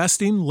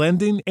 investing,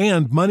 lending,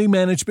 and money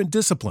management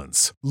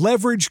disciplines.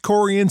 Leverage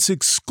Corient's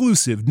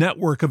exclusive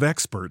network of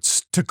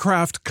experts to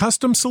craft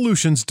custom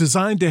solutions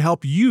designed to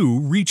help you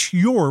reach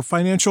your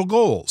financial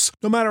goals,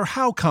 no matter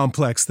how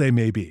complex they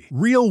may be.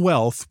 Real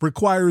wealth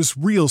requires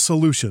real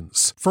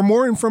solutions. For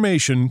more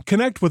information,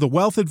 connect with a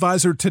wealth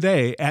advisor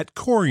today at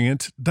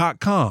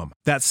Corient.com.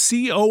 That's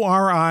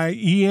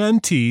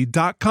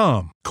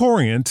Corient.com.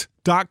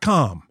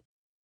 Corient.com.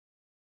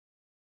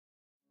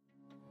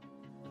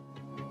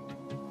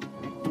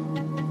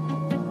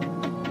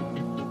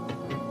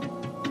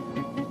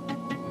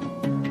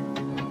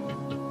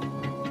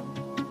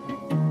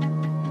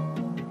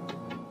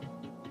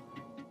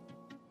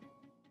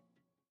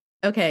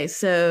 Okay,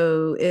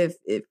 so if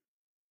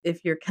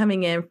you're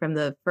coming in from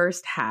the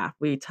first half,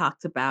 we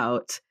talked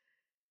about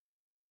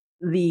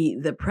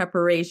the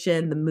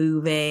preparation, the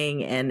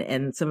moving,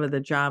 and some of the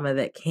drama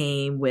that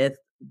came with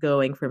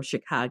going from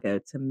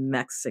Chicago to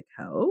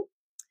Mexico.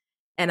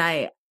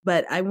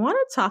 But I want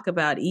to talk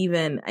about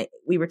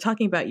we were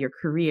talking about your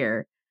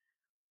career,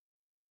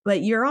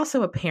 but you're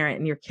also a parent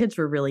and your kids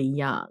were really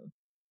young.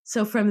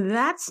 So from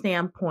that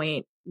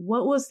standpoint,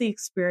 what was the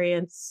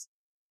experience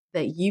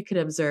that you could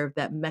observe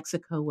that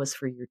Mexico was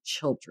for your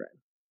children?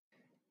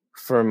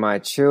 For my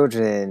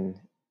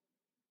children,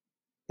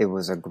 it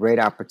was a great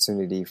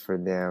opportunity for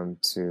them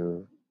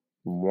to,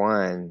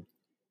 one,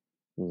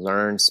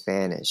 learn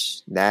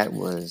Spanish. That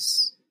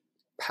was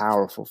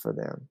powerful for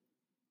them.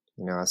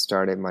 I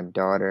started my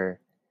daughter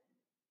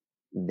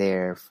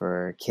there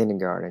for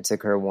kindergarten.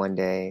 Took her one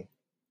day.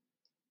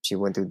 She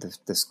went through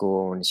the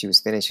school. When she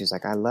was finished, she was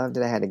like, I loved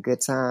it. I had a good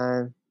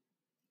time.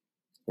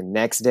 The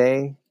next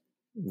day,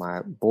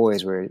 my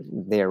boys were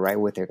there right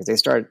with her because they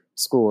start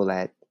school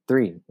at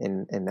 3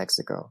 in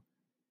Mexico.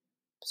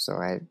 So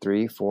I had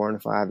 3, 4,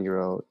 and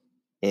 5-year-old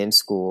in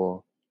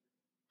school,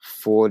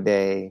 full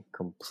day,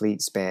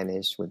 complete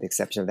Spanish, with the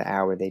exception of the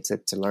hour they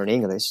took to learn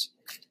English.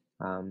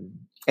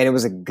 And it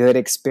was a good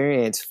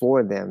experience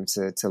for them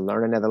to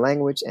learn another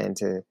language and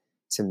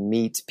to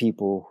meet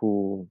people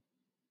who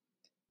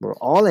were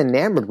all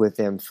enamored with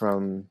them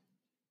from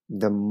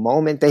the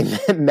moment they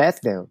met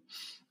them.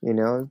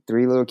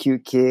 3 little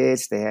cute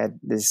kids. They had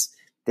this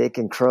thick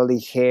and curly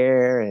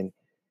hair, and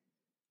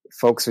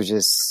folks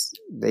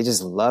they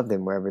just loved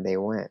them wherever they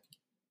went.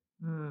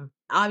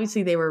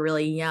 Obviously, they were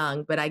really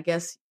young, but I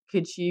guess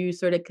could you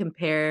sort of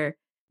compare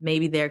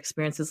maybe their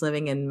experiences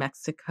living in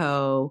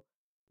Mexico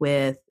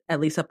with, at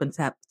least up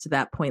until to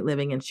that point,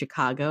 living in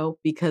Chicago?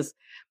 Because,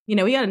 we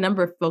got a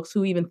number of folks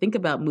who even think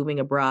about moving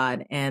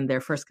abroad, and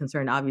their first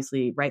concern,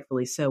 obviously,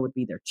 rightfully so, would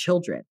be their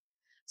children.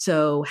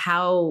 So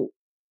how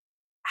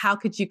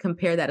could you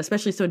compare that,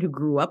 especially someone who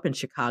grew up in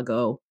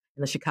Chicago,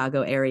 in the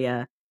Chicago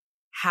area?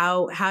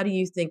 How do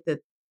you think that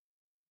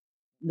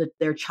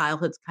their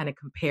childhoods kind of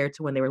compared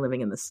to when they were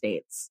living in the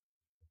States?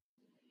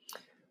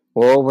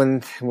 Well,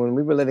 when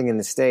we were living in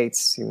the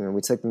States,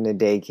 we took them to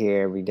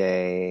daycare every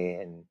day,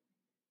 and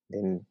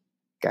then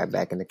got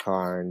back in the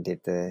car and did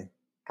the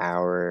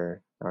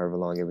hour, however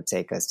long it would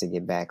take us to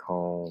get back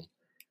home.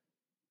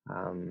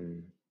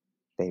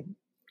 They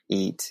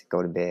eat,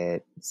 go to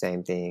bed,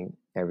 same thing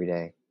every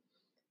day.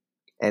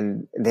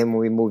 And then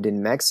when we moved to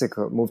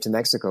Mexico,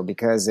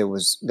 because there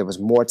was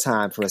more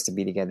time for us to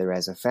be together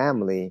as a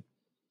family.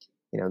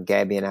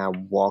 Gabby and I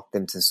walked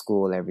them to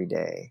school every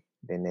day.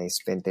 Then they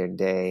spent their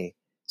day.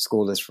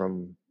 School is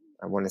from,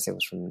 I want to say it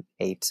was from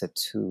 8 to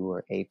 2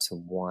 or 8 to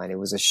 1. It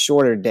was a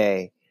shorter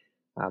day,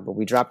 but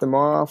we dropped them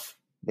off.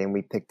 Then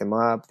we picked them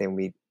up. Then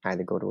we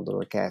either go to a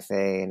little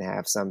cafe and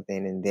have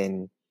something, and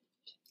then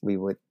we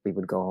would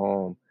go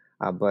home.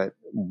 But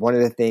one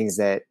of the things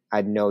that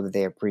I know that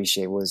they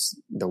appreciate was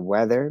the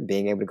weather,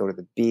 being able to go to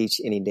the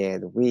beach any day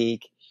of the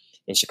week.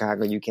 In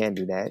Chicago, you can't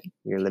do that.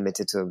 You're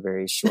limited to a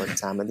very short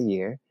time of the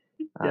year.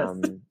 Yes.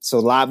 So a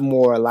lot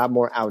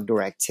more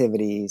outdoor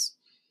activities,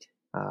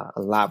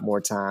 a lot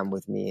more time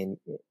with me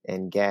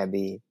and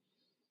Gabby.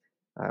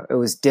 It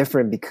was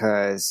different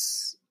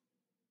because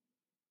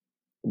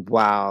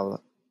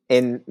while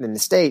in the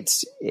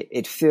States,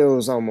 it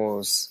feels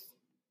almost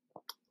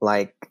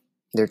like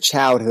their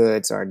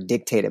childhoods are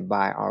dictated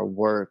by our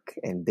work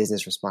and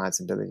business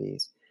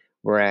responsibilities.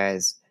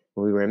 Whereas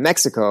when we were in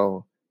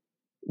Mexico,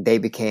 they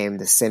became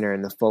the center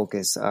and the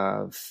focus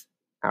of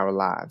our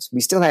lives. We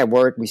still had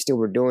work, we still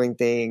were doing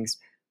things,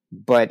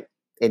 but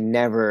it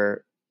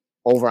never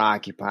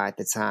overoccupied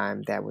the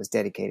time that was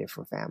dedicated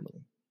for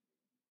family.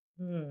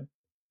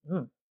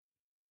 Mm-hmm.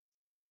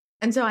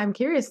 And so I'm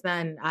curious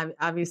then,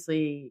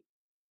 obviously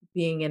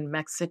being in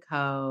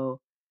Mexico,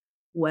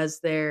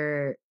 was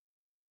there,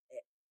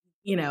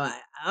 I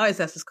always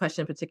ask this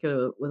question,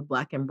 particularly with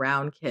Black and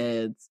brown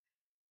kids.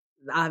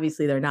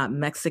 Obviously they're not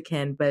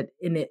Mexican, but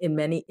in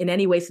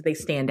any ways did they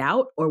stand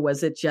out? Or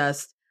was it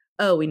just,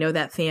 oh, we know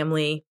that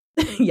family,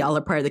 y'all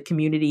are part of the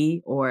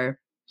community? Or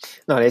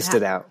no, they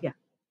stood out. Yeah.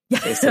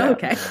 They stood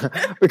Okay.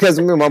 out. Because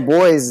my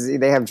boys,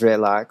 they have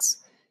dreadlocks,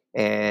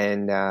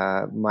 and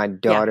my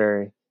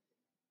daughter,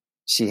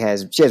 she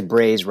has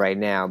braids right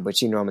now, but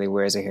she normally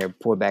wears her hair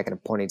pulled back in a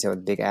ponytail with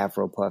a big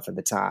afro puff at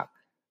the top.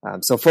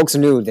 So folks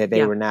knew that they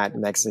Yeah. were not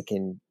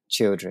Mexican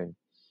children.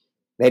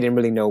 They didn't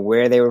really know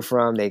where they were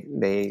from.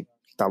 They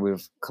thought we were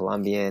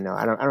Colombian, or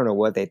I don't know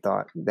what they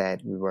thought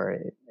that we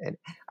were. And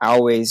I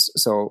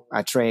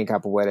train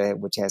capoeira,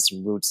 which has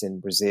some roots in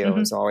Brazil,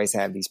 and so I always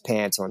have these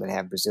pants on that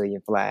have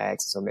Brazilian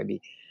flags. So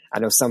maybe I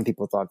know some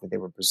people thought that they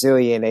were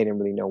Brazilian. They didn't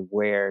really know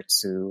where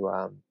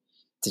to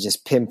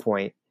just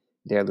pinpoint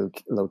their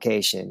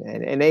location,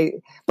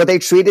 but they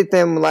treated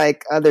them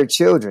like other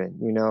children.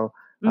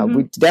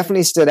 We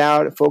definitely stood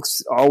out.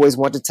 Folks always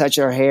want to touch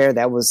our hair.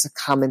 That was a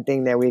common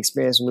thing that we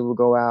experienced when we would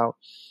go out.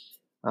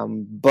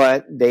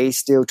 But they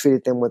still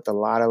treated them with a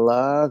lot of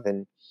love.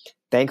 And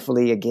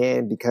thankfully,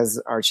 again, because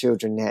our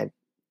children had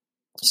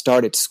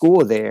started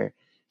school there,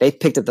 they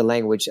picked up the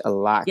language a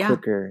lot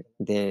quicker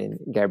than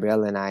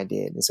Gabriella and I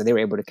did. And so they were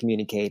able to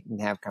communicate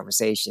and have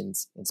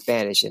conversations in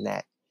Spanish, and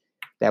that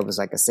was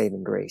like a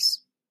saving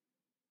grace.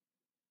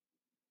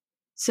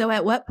 So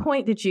at what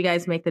point did you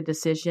guys make the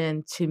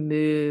decision to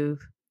move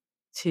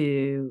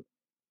to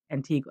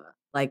Antigua?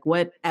 Like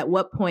at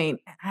what point,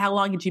 how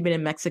long had you been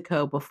in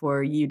Mexico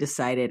before you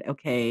decided,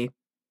 okay,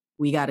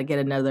 we got to get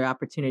another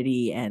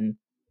opportunity and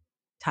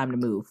time to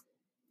move?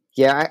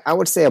 Yeah, I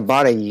would say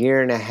about a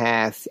year and a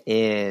half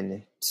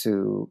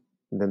into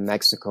the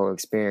Mexico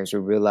experience, we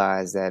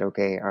realized that,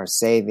 okay, our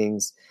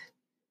savings,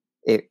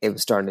 it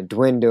was starting to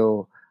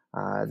dwindle.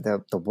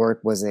 The work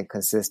wasn't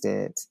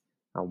consistent.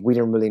 We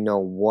didn't really know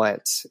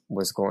what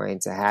was going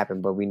to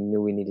happen, but we knew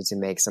we needed to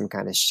make some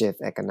kind of shift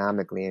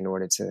economically in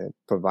order to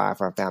provide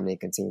for our family and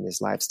continue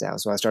this lifestyle.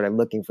 So I started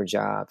looking for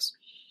jobs,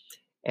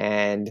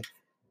 and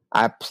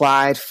I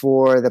applied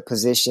for the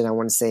position, I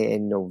want to say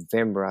in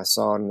November. I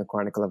saw it in the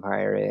Chronicle of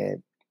Higher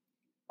Ed.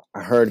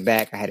 I heard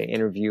back. I had an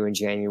interview in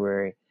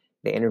January.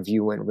 The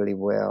interview went really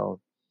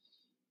well.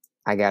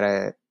 I got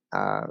a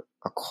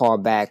call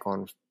back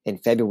in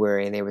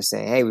February, and they were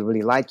saying, hey, we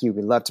really like you.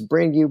 We'd love to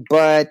bring you,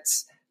 but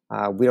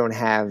we don't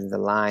have the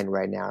line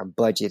right now. Our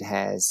budget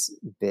has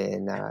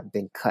been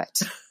cut.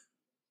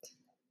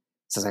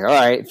 So I was like,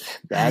 all right,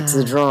 back to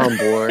the drawing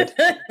board.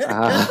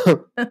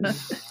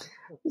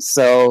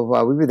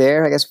 So we were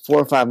there, I guess,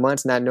 4 or 5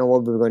 months, not knowing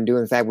what we were going to do.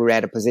 In fact, we were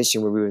at a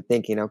position where we were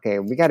thinking, okay,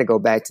 we got to go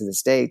back to the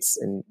States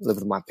and live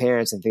with my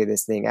parents and figure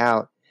this thing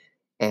out.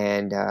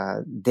 And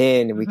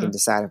then we can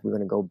decide if we're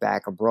going to go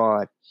back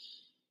abroad.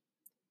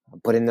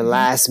 But in the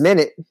last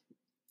minute,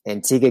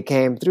 Antigua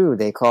came through.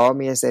 They called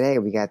me and said, hey,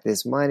 we got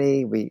this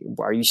money.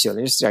 Are you still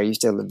interested? Are you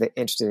still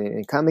interested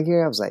in coming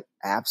here? I was like,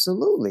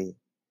 absolutely.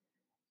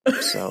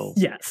 So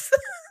yes.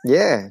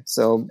 Yeah.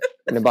 So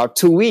in about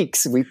 2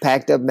 weeks, we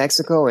packed up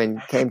Mexico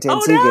and came to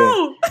Antigua.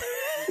 Oh, no!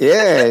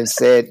 Yeah. And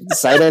said,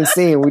 sight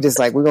unseen. We just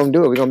like, we're going to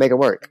do it. We're going to make it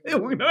work.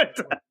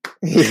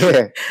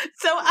 Yeah.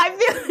 So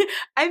I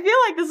feel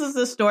like this is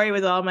the story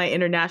with all my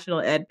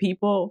international ed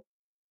people,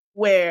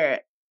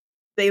 where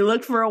they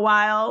looked for a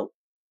while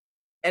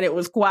and it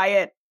was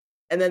quiet,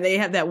 and then they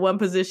have that one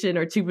position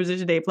or two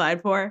position they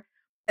applied for,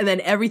 and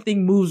then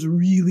everything moves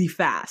really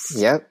fast.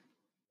 Yep.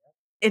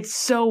 It's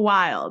so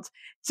wild.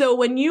 So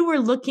when you were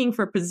looking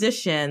for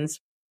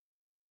positions,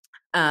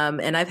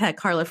 and I've had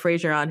Carla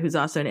Fraser on, who's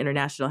also in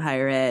international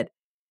higher ed,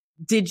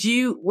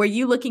 were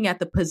you looking at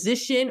the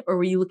position, or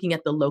were you looking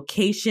at the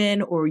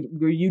location, or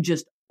were you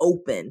just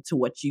open to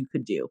what you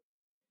could do?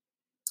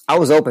 I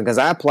was open because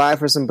I applied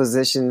for some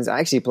positions. I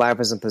actually applied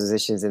for some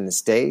positions in the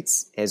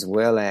States as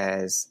well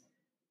as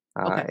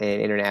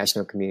in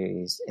international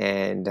communities.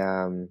 And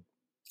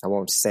I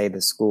won't say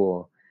the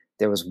school.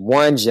 There was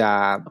one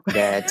job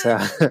that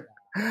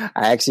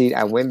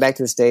I went back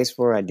to the States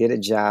for. I did a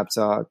job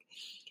talk,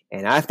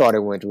 and I thought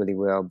it went really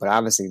well, but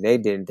obviously they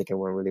didn't think it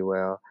went really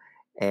well.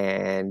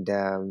 And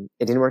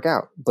it didn't work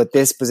out. But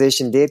this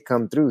position did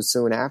come through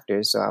soon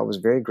after, so I was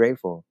very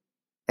grateful.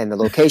 And the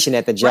location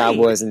that the job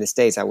was in the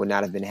States, I would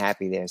not have been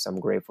happy there. So I'm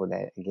grateful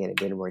that, again, it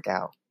didn't work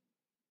out.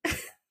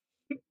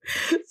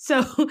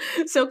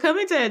 So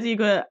coming to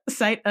Antigua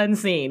sight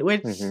unseen,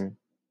 which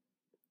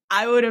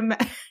I would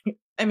imagine,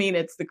 I mean,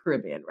 it's the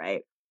Caribbean,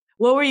 right?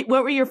 What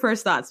were your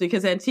first thoughts?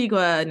 Because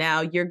Antigua,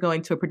 now you're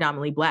going to a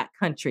predominantly Black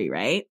country,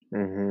 right?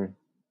 Mm-hmm.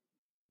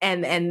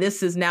 And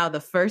this is now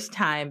the first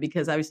time,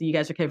 because obviously you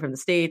guys are coming from the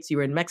States, you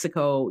were in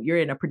Mexico, you're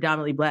in a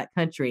predominantly Black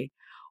country.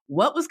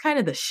 What was kind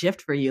of the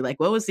shift for you? Like,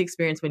 what was the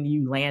experience when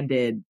you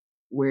landed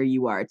where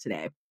you are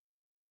today?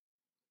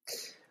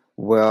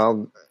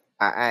 Well,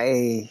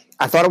 I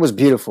thought it was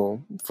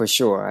beautiful, for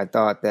sure. I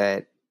thought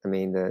that, I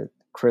mean, the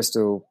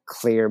crystal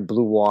clear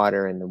blue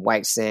water and the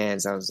white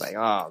sands, I was like,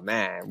 oh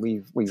man,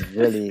 we've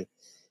really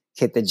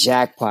hit the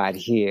jackpot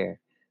here.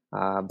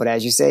 But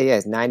as you say,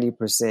 yes,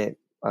 90%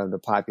 of the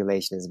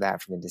population is of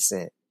African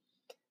descent.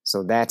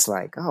 So that's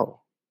like, oh,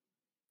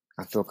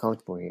 I feel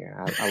comfortable here.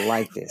 I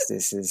like this.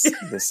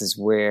 This is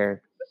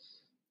where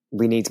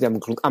we need to be.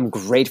 I'm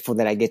grateful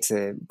that I get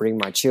to bring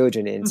my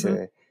children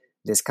into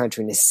this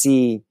country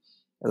and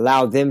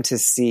allow them to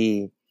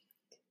see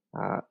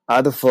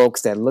other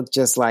folks that look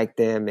just like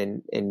them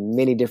in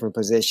many different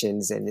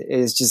positions. And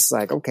it's just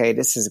like, okay,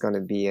 this is going to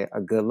be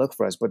a good look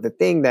for us. But the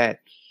thing that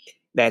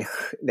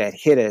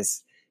hit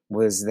us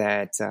was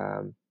that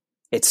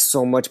it's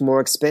so much more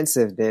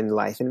expensive than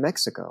life in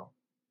Mexico.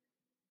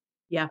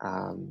 Yeah.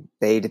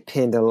 They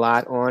depend a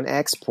lot on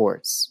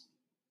exports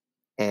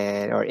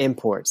or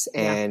imports.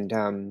 Yeah.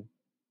 And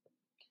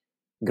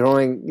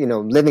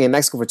living in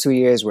Mexico for 2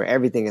 years where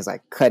everything is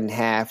like cut in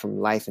half from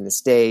life in the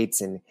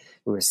States, and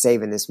we were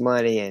saving this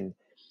money, and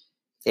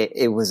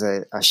it was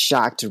a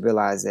shock to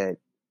realize that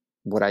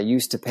what I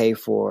used to pay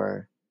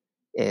for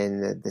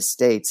in the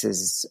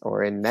States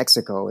or in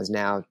Mexico is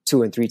now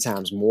 2 and 3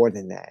 times more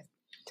than that.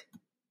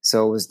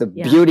 So it was the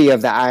beauty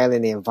of the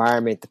island, the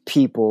environment, the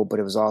people, but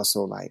it was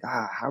also like,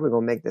 how are we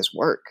going to make this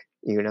work?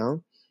 Yeah.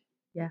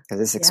 Because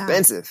it's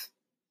expensive.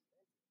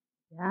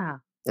 Yeah.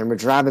 And we're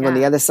driving on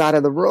the other side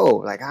of the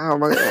road. Like, how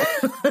am I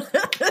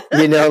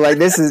like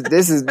this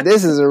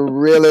is a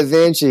real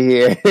adventure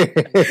here.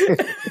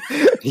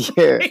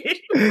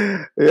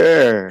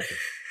 Yeah.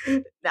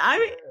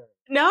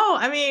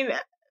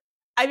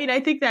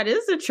 I think that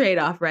is a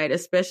trade-off, right?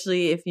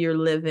 Especially if you're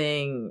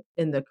living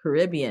in the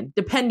Caribbean,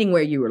 depending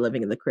where you were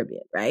living in the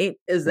Caribbean, right?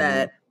 Is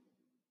that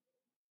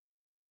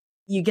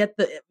you get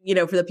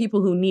for the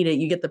people who need it,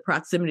 you get the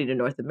proximity to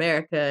North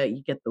America,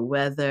 you get the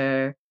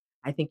weather.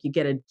 I think you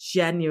get a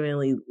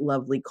genuinely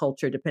lovely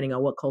culture, depending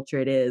on what culture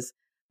it is.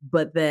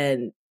 But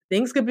then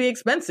things could be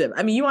expensive.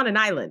 I mean, you on an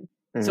island,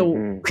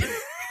 so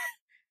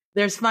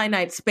there's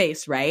finite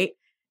space, right?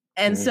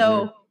 And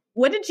so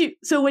when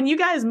you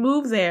guys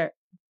moved there,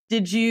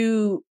 did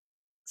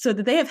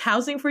they have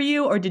housing for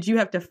you, or did you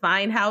have to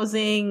find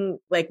housing?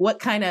 Like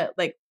what are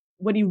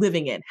you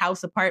living in?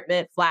 House,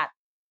 apartment, flat,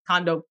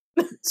 condo?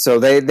 So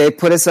they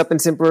put us up in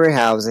temporary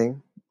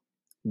housing,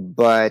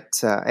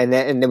 but and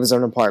it was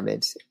an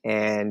apartment,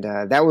 and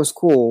that was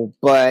cool.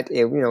 But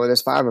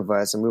there's 5 of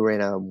us, and we were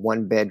in a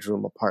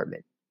 1-bedroom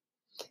apartment,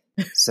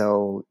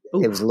 so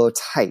it was a little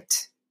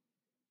tight.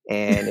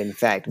 And in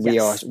fact, we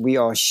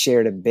all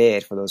shared a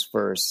bed for those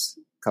first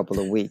couple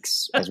of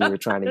weeks as we were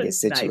trying to get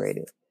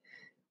situated. Nice.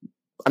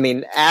 I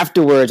mean,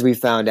 afterwards we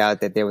found out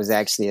that there was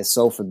actually a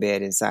sofa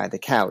bed inside the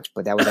couch,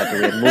 but that was after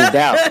we had moved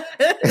out.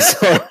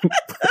 So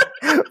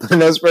in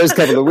those first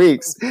couple of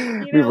weeks,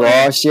 we were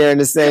all sharing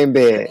the same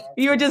bed.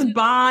 You were just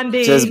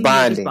bonding.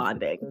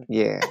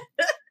 Yeah.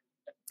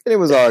 And it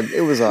was all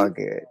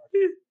good.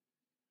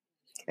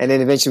 And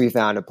then eventually we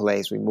found a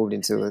place. We moved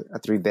into a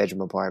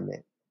 3-bedroom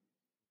apartment.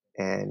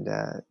 And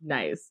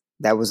nice.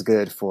 That was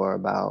good for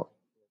about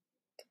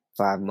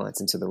 5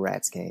 months until the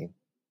rats came.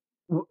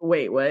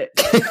 Wait, what?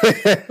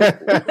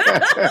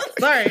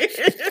 Sorry.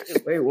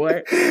 Wait,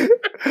 what?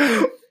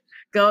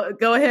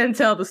 Go ahead and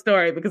tell the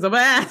story, because I'm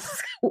gonna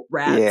ask.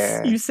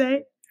 Rats, you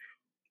say?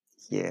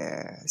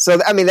 Yeah. So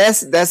I mean,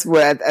 that's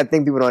what I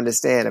think people don't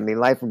understand. I mean,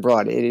 life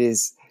abroad,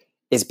 it's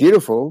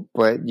beautiful,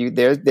 but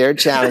there are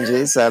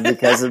challenges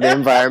because of the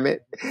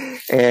environment.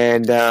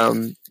 And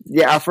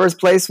our first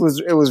place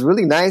was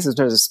really nice in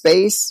terms of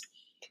space,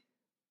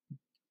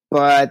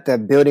 but the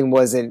building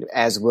wasn't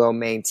as well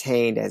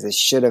maintained as it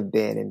should have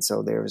been, and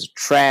so there was a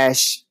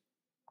trash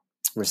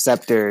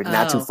receptor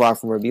not too far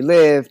from where we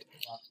lived,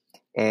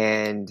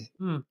 and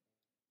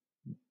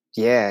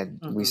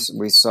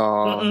we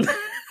saw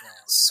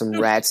some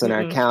rats on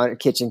our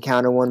kitchen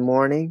counter one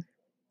morning.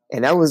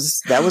 And that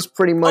was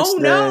pretty much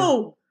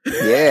so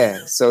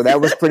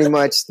that was pretty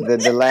much the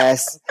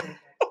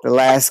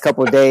last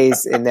couple of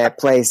days in that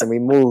place, and we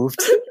moved.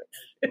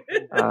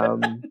 No.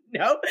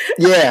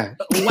 Yeah.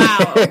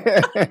 Wow.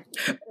 I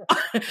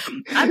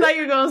thought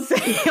you were gonna say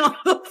on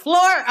the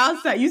floor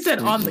outside. You said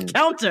on the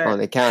counter. On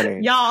the counter.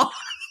 Y'all,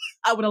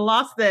 I would have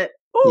lost it.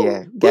 Ooh,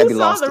 yeah. Gabby who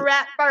saw lost the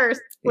rat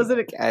first? Was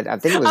it? I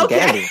think it was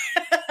Gabby.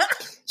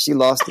 She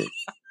lost it.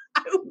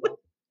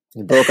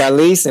 We broke our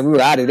lease and we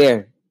were out of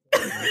there.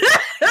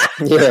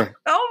 Yeah.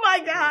 Oh my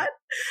God.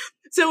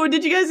 So where'd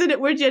you end up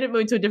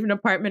moving, to a different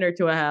apartment or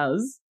to a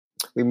house?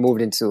 We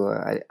moved into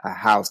a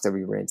house that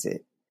we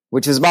rented,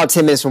 which was about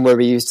 10 minutes from where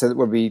we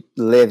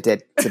lived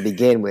to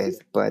begin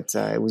with, but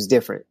it was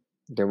different.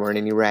 There weren't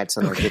any rats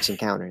on our kitchen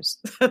counters.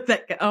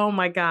 Oh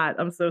my God.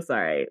 I'm so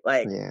sorry.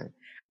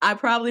 I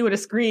probably would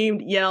have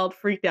screamed, yelled,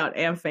 freaked out,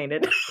 and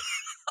fainted.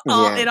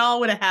 It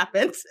all would have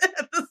happened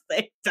at the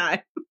same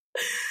time.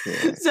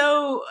 Yeah.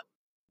 So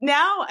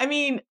now, I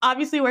mean,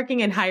 obviously you've worked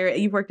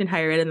in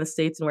higher ed in the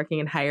States and working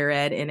in higher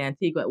ed in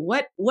Antigua.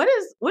 What would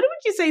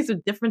you say is the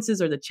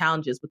differences or the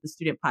challenges with the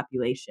student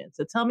population?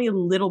 So tell me a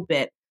little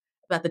bit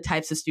about the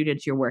types of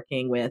students you're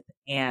working with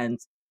and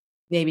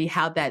maybe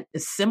how that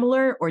is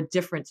similar or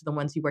different to the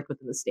ones you worked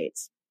with in the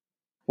States.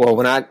 Well,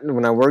 when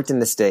I worked in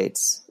the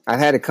States, I've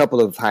had a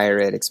couple of higher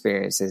ed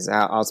experiences.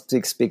 I'll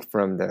speak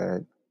from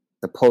the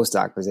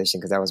postdoc position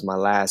because that was my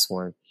last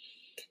one.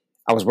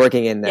 I was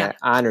working in the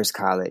honors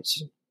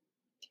college,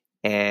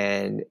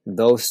 and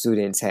those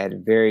students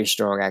had very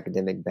strong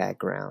academic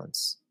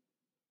backgrounds.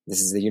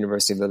 This is the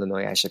University of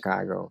Illinois at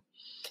Chicago.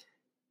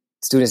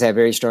 Students had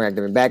very strong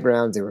academic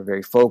backgrounds. They were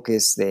very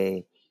focused.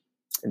 They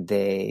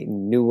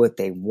knew what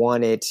they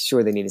wanted.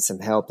 Sure, they needed some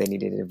help. They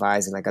needed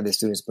advising like other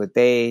students, but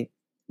they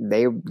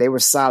were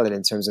solid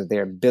in terms of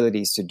their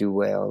abilities to do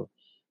well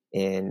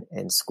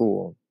in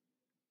school.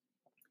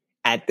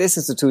 at this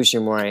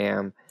institution where I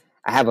am,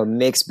 I have a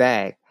mixed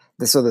bag.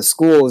 So the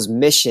school's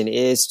mission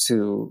is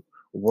to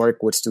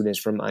work with students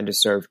from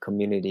underserved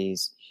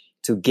communities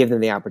to give them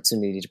the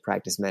opportunity to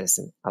practice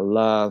medicine. I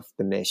love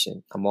the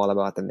mission. I'm all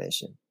about the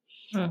mission.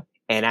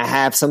 And I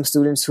have some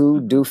students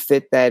who do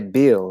fit that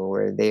bill,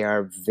 where they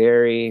are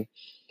very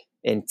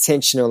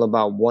intentional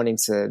about wanting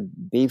to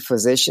be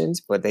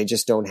physicians, but they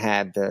just don't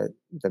have the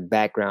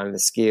background and the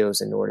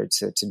skills in order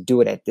to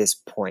do it at this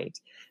point.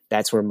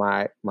 That's where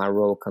my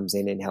role comes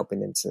in helping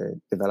them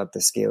to develop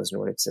the skills in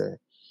order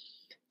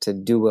to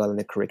do well in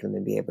the curriculum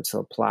and be able to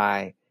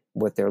apply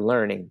what they're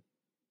learning.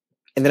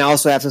 And then I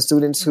also have some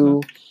students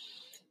who,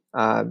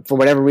 for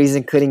whatever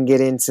reason, couldn't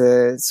get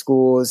into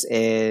schools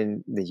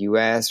in the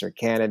U.S. or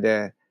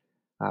Canada,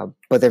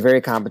 but they're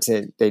very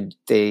competent.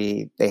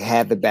 They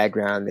have the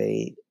background.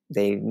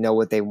 They know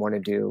what they want to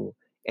do,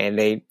 and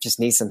they just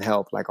need some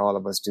help, like all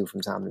of us do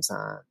from time to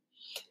time.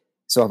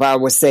 So if I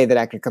would say that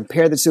I could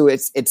compare the two,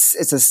 it's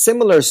a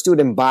similar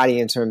student body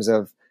in terms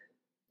of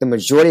the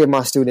majority of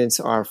my students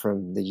are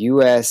from the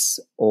U.S.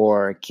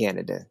 or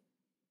Canada.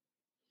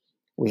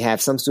 We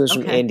have some students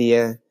from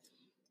India.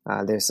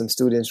 There's some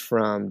students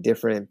from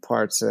different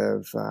parts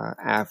of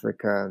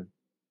Africa,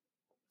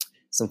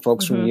 some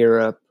folks from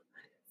Europe.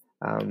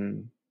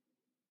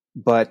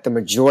 But the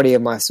majority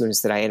of my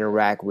students that I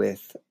interact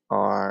with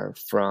are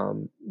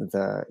from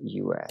the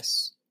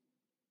U.S.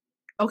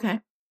 Okay.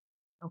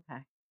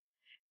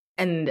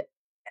 And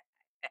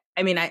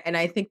I mean,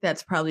 I think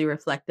that's probably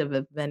reflective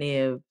of many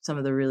of some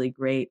of the really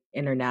great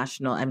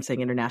international, I'm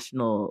saying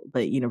international,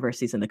 but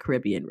universities in the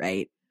Caribbean,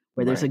 right?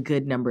 Where there's a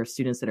good number of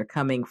students that are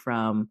coming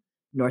from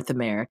North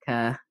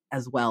America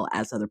as well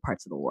as other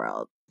parts of the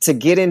world. To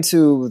get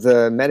into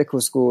the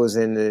medical schools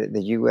in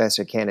the U.S.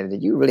 or Canada,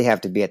 you really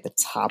have to be at the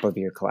top of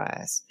your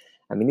class.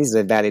 I mean, these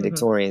are the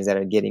valedictorians that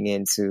are getting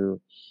into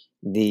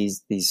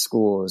these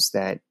schools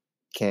that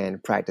can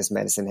practice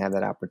medicine, have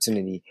that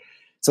opportunity.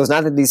 So it's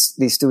not that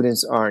these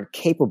students aren't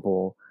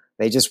capable.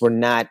 They just were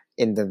not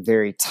in the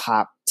very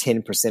top 10%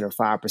 or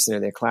 5%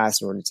 of their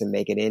class in order to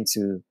make it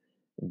into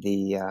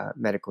the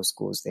medical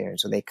schools there.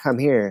 So they come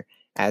here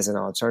as an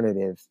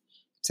alternative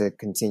to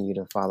continue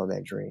to follow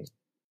that dream.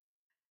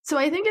 So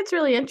I think it's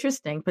really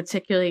interesting,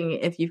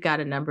 particularly if you've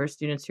got a number of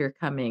students who are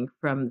coming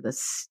from the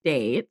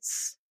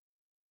States.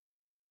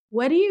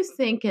 What do you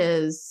think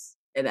is,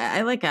 and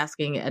I like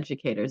asking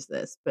educators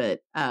this, but,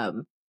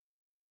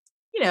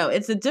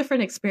 it's a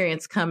different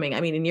experience coming.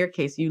 I mean, in your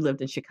case, you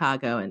lived in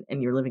Chicago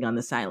and you're living on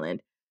this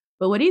island.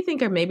 But what do you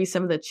think are maybe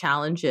some of the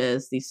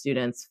challenges these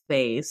students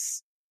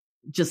face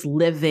just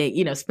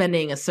living,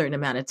 spending a certain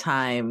amount of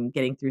time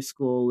getting through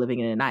school, living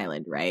in an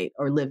island, right?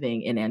 Or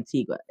living in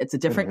Antigua. It's a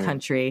different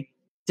country,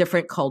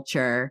 different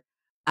culture.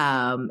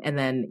 And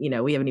then,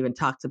 we haven't even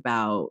talked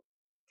about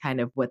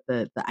kind of what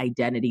the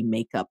identity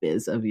makeup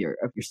is of your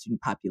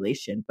student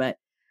population. But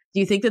do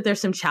you think that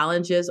there's some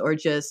challenges or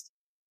just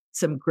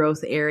some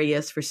growth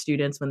areas for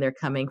students when they're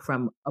coming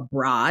from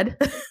abroad?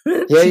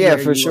 Yeah,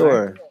 for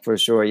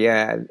sure.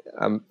 Yeah.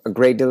 A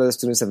great deal of the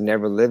students have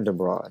never lived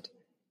abroad.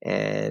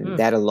 And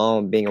that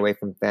alone, being away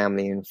from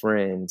family and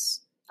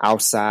friends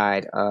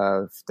outside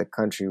of the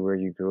country where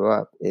you grew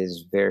up,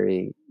 is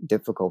very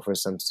difficult for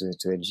some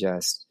students to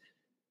adjust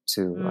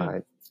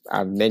to.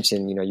 I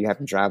mentioned, you have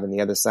to drive on the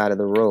other side of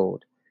the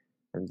road.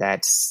 And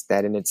that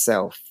in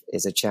itself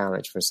is a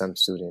challenge for some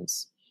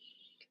students.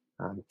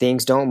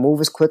 Things don't move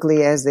as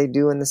quickly as they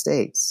do in the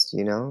States.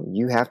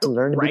 You have to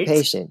learn to be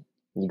patient.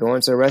 You go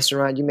into a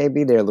restaurant, you may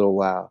be there a little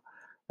while.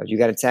 If you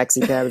got a taxi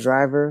cab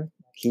driver,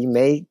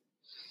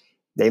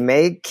 they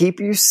may keep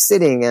you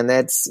sitting in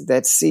that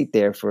seat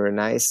there for a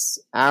nice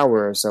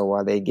hour or so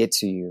while they get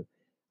to you.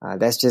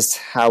 That's just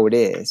how it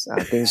is.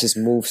 Things just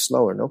move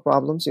slower. No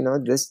problems.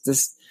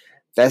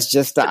 That's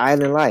just the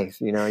island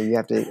life. You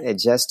have to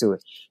adjust to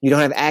it. You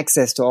don't have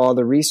access to all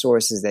the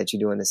resources that you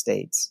do in the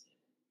States.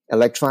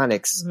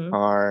 Electronics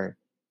are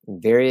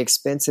very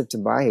expensive to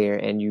buy here,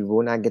 and you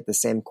will not get the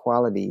same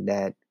quality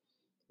that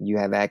you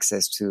have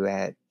access to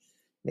at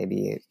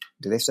maybe,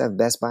 do they still have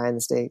Best Buy in the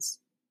States?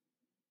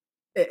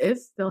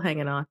 It's still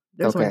hanging on.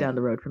 There's one down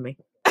the road from me.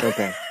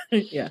 Okay.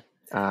 Yeah.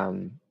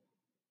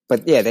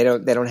 But yeah, they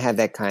don't have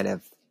that kind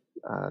of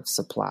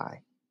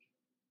supply.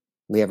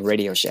 We have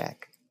Radio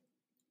Shack.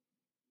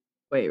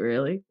 Wait,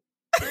 really?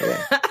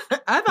 Yeah.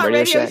 I thought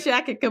Radio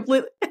Shack had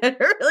completely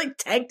really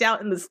tanked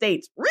out in the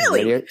States.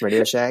 Really?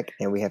 Radio Shack,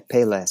 and we have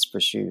Payless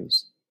for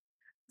shoes.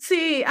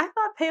 See, I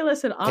thought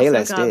Payless had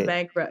also gone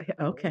bankrupt.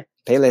 Okay.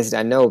 Payless,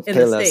 I know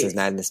Payless is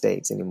not in the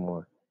States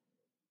anymore.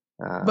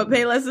 But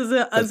Payless is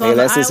on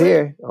Payless is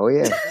here. Oh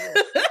yeah.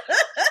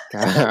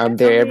 I'm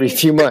there every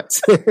few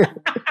months.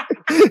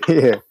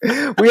 Yeah,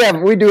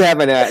 we do have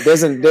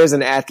there's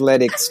an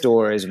athletic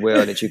store as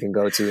well that you can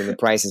go to, and the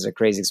prices are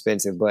crazy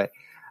expensive. But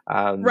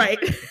right.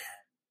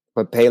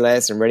 But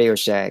Payless and Radio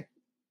Shack,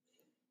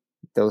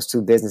 those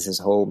two businesses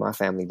hold my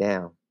family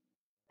down.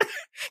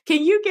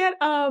 Can you get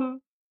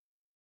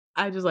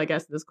I just like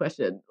asking this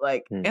question,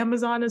 like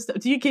Amazon and stuff.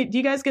 Do you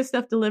guys get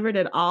stuff delivered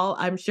at all?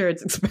 I'm sure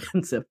it's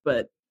expensive,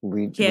 but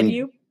can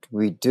you?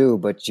 We do,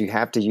 but you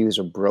have to use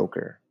a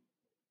broker.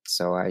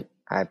 So I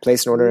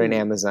place an order in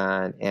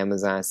Amazon.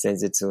 Amazon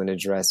sends it to an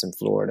address in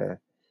Florida.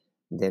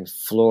 Then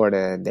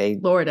Florida, they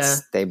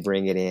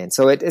bring it in.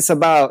 So it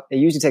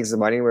usually takes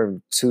about anywhere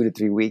from 2 to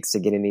 3 weeks to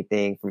get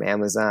anything from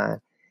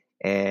Amazon.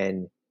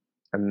 And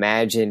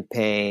imagine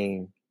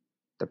paying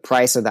the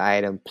price of the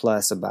item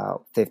plus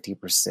about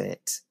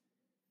 50%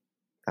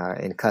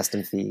 in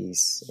custom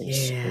fees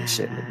and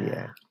shipment.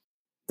 Yeah.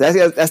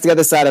 That's the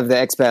other side of the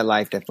expat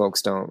life that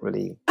folks don't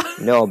really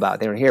know about.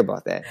 They don't hear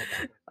about that.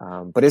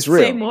 But it's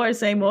real.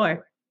 Say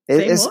more.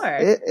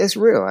 It's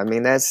real. I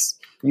mean,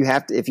 you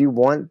have to, if you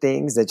want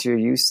things that you're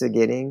used to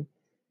getting,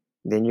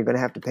 then you're going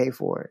to have to pay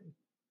for it.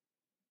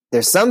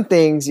 There's some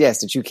things,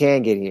 yes, that you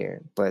can get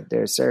here, but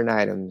there are certain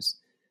items.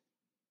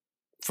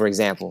 For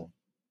example,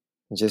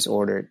 just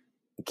ordered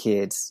the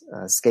kids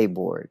a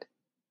skateboard.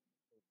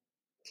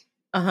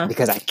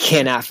 Because I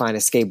cannot find a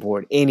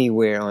skateboard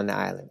anywhere on the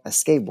island. A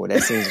skateboard,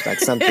 that seems like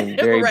something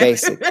very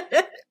basic,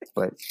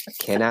 but I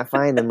cannot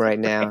find them right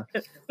now.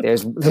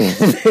 There's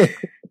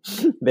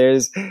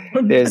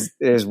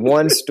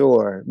one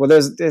store. Well,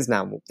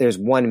 there's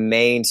one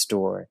main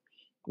store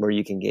where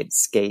you can get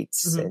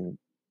skates and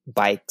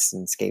bikes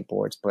and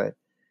skateboards, but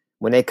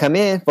when they come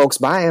in, folks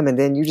buy them, and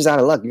then you're just out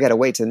of luck. You got to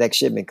wait till the next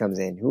shipment comes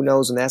in. Who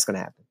knows when that's going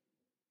to happen?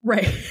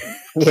 Right.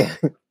 Yeah.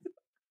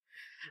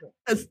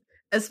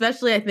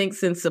 Especially, I think,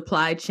 since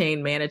supply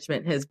chain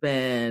management has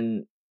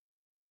been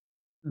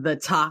the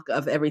talk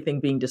of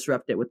everything being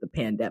disrupted with the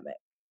pandemic,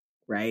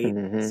 right?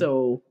 Mm-hmm.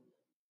 So,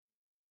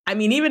 I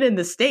mean, even in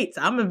the States,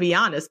 I'm going to be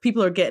honest,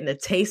 people are getting a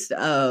taste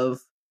of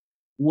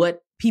what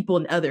people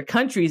in other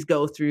countries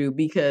go through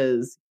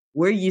because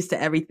we're used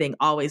to everything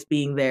always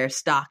being there,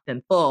 stocked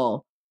and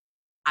full.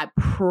 I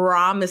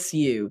promise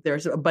you,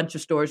 there's a bunch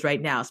of stores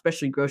right now,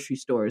 especially grocery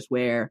stores,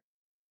 where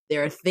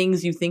there are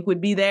things you think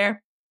would be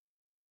there.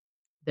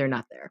 They're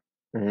not there.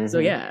 Mm-hmm. So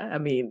yeah, I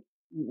mean,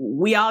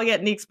 we all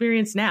get the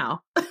experience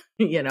now,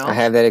 you know. I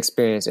have that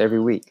experience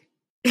every week.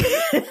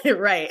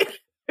 Right.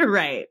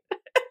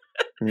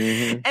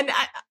 Mm-hmm. And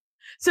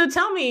so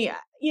tell me,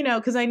 you know,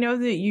 because I know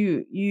that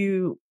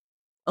you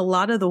a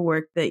lot of the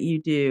work that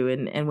you do,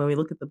 and when we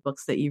look at the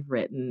books that you've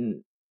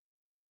written,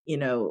 you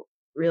know,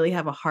 really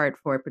have a heart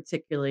for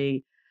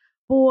particularly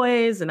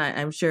boys, and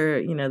I'm sure,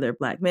 you know, there are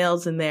Black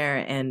males in there,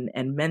 and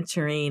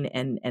mentoring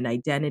and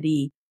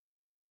identity.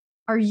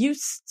 Are you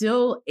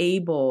still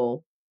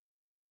able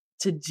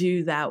to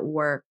do that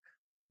work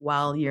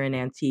while you're in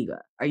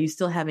Antigua? Are you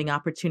still having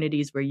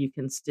opportunities where you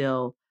can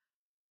still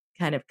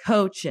kind of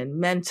coach and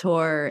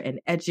mentor and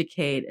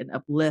educate and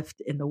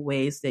uplift in the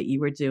ways that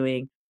you were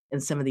doing in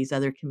some of these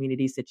other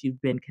communities that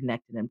you've been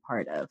connected and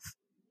part of?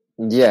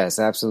 Yes,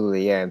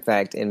 absolutely. Yeah. In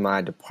fact, in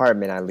my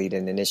department, I lead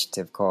an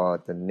initiative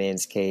called the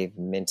Men's Cave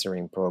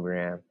Mentoring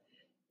Program.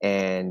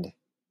 And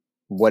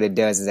what it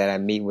does is that I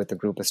meet with a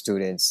group of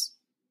students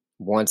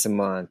once a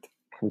month.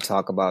 We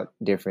talk about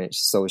different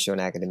social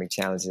and academic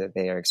challenges that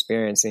they are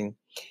experiencing.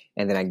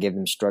 And then I give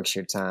them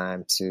structured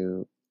time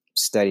to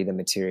study the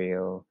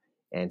material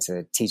and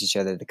to teach each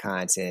other the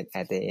content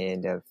at the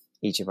end of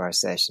each of our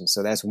sessions.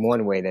 So that's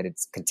one way that it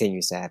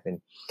continues to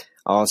happen.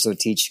 I also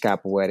teach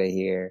capoeira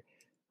here.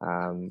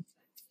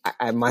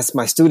 My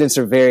students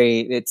are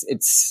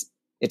it's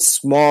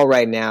small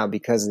right now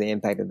because of the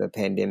impact of the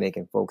pandemic,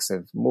 and folks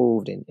have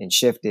moved and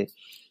shifted.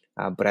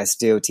 But I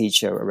still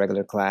teach a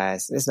regular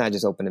class. It's not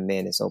just open to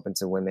men, it's open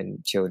to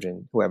women,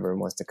 children, whoever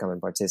wants to come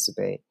and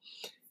participate.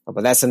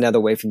 But that's another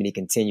way for me to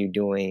continue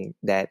doing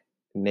that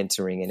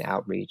mentoring and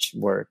outreach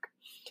work.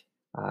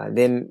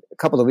 Then a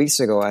couple of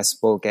weeks ago, I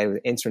spoke at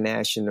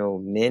International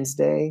Men's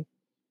Day.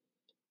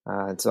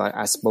 So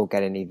I spoke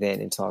at an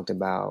event and talked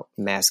about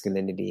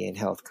masculinity and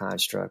health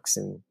constructs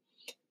and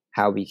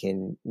how we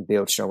can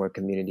build stronger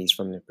communities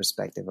from the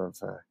perspective of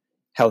a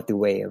healthy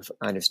way of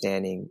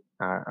understanding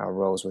our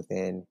roles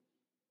within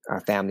our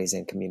families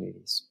and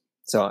communities.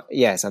 So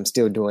yes, I'm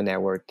still doing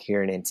that work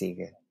here in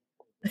Antigua.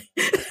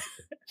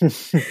 I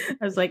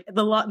was like,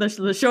 the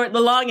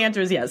long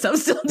answer is yes. I'm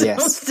still doing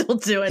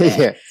it.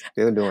 Yeah,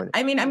 still doing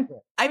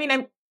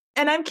it.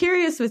 I'm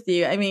curious with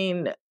you. I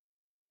mean,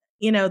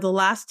 you know, the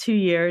last 2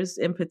 years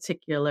in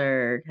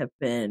particular have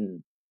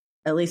been,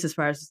 at least as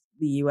far as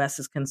the U.S.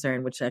 is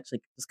concerned, which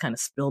actually just kind of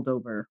spilled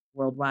over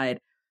worldwide,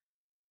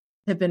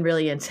 have been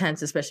really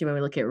intense, especially when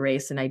we look at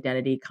race and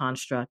identity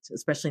construct,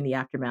 especially in the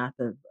aftermath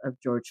of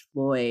George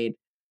Floyd.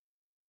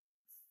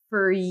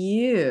 For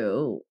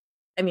you,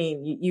 I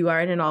mean, you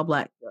are in an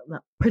all-Black,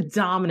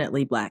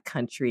 predominantly Black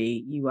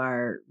country. You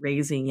are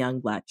raising young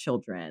Black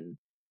children.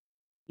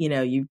 You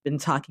know, you've been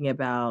talking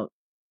about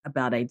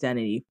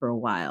identity for a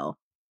while.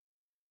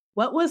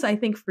 What was, I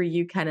think, for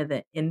you kind of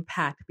the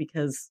impact,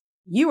 because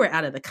you were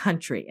out of the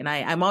country, and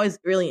I'm always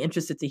really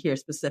interested to hear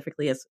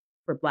specifically as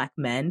for Black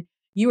men,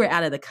 you were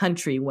out of the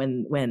country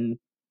when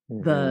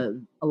a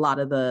lot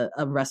of the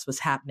unrest was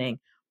happening.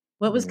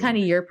 What was kind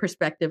of your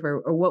perspective,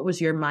 or what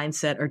was your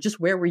mindset, or just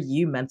where were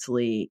you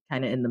mentally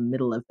kind of in the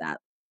middle of that?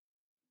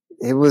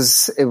 It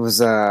was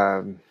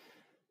a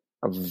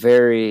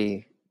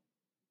very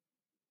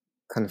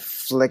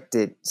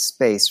conflicted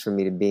space for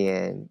me to be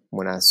in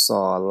when I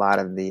saw a lot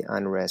of the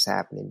unrest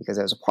happening, because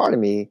there was a part of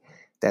me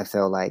that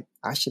felt like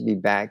I should be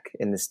back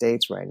in the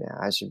States right now.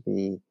 I should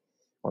be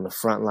on the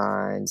front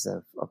lines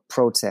of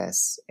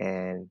protests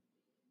and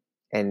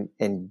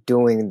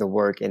doing the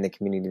work in the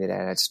community that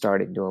I had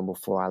started doing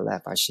before I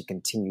left. I should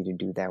continue to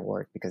do that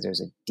work because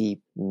there's a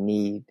deep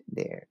need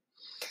there.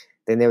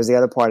 Then there was the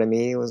other part of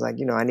me. It was like,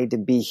 I need to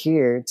be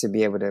here to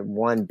be able to,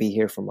 one, be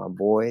here for my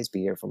boys,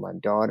 be here for my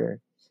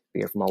daughter, be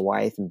here for my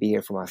wife, and be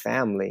here for my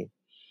family.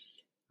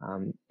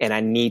 And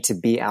I need to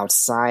be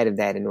outside of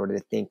that in order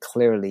to think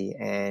clearly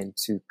and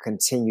to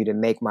continue to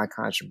make my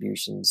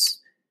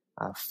contributions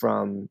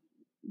from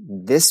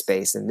this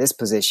space and this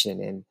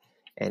position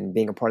and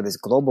being a part of this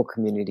global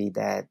community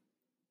that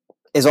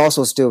is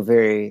also still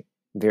very,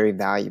 very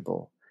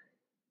valuable.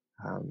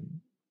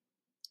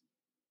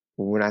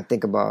 When I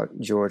think about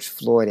George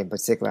Floyd in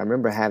particular, I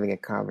remember having a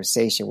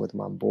conversation with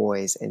my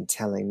boys and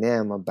telling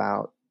them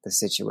about the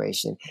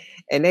situation,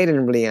 and they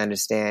didn't really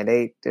understand.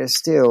 They're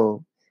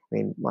still,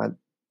 my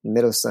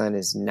middle son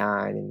is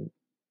 9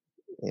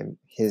 and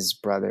his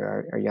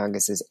brother, our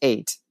youngest, is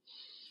 8.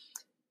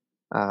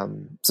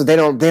 So they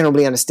don't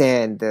really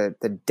understand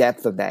the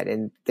depth of that,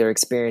 and their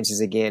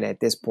experiences again at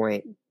this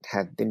point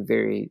have been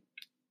very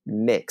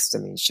mixed.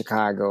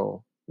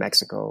 Chicago,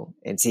 Mexico,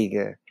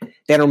 Antigua,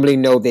 they don't really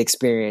know the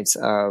experience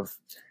of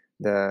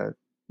the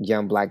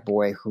young Black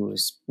boy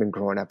who's been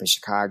growing up in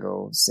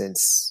Chicago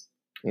since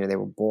they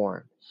were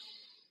born.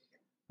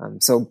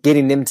 So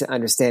getting them to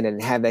understand it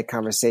and have that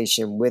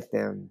conversation with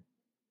them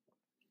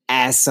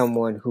as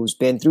someone who's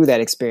been through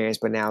that experience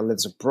but now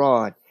lives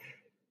abroad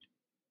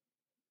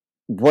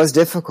was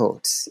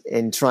difficult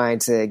in trying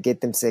to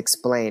get them to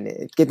explain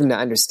it, get them to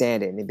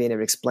understand it, and being able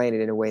to explain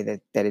it in a way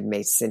that it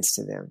made sense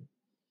to them.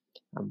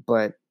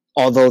 But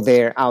although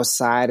they're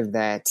outside of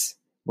that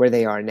where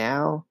they are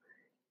now,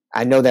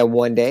 I know that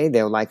one day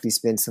they'll likely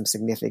spend some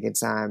significant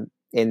time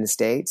in the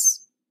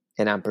States,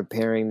 and I'm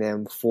preparing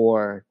them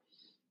for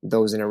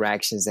those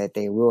interactions that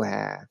they will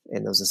have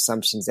and those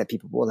assumptions that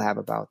people will have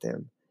about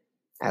them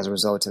as a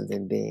result of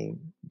them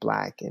being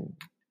Black and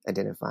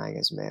identifying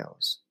as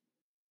males.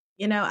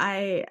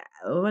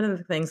 One of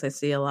the things I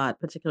see a lot,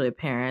 particularly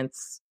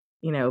parents,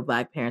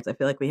 Black parents, I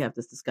feel like we have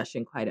this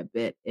discussion quite a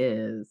bit,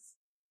 is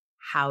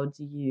how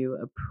do you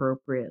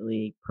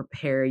appropriately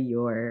prepare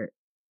your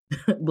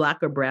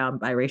Black or brown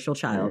biracial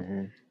child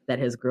that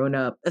has grown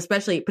up,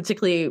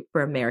 particularly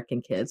for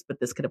American kids,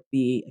 but this could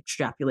be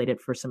extrapolated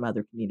for some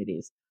other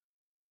communities.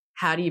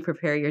 How do you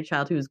prepare your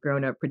child who's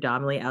grown up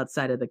predominantly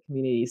outside of the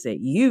communities that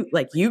you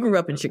grew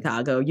up in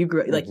Chicago, you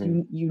grew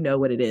you know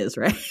what it is,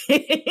 right?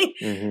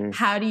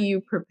 How do you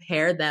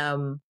prepare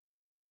them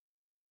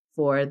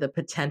for the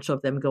potential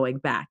of them going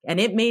back? And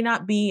it may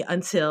not be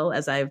until,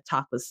 as I've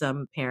talked with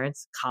some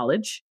parents,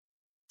 college,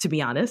 to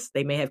be honest.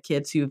 They may have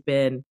kids who've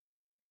been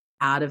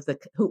out of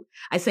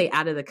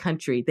the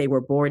country. They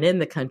were born in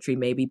the country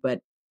maybe, but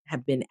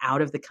have been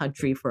out of the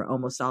country for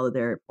almost all of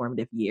their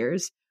formative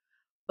years.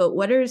 But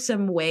what are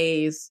some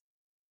ways,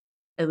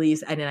 at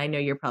least, and I know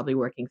you're probably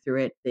working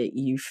through it, that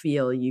you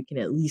feel you can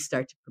at least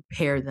start to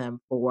prepare them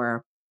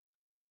for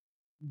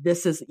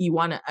you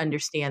want to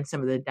understand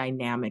some of the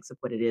dynamics of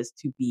what it is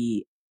to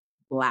be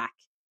Black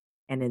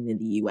and in the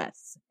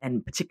U.S.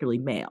 and particularly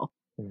male?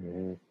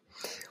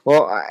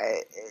 Well,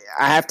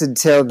 I have to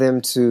tell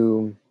them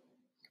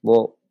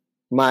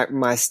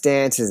my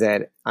stance is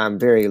that I'm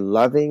very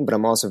loving, but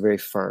I'm also very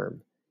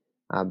firm,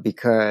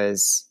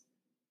 because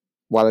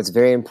while it's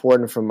very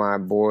important for my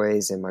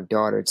boys and my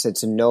daughter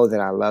to know that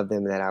I love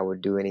them and that I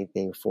would do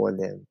anything for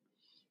them,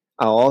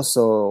 I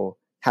also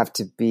have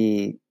to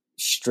be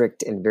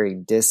strict and very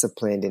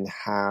disciplined in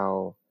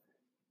how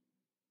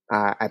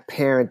I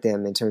parent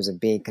them in terms of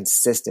being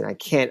consistent. I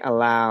can't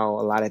allow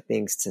a lot of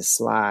things to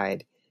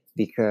slide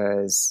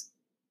because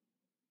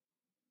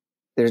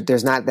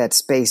there's not that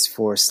space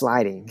for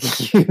sliding.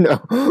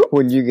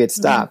 When you get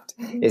stopped,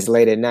 it's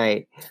late at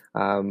night.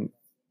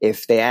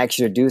 If they ask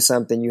you to do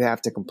something, you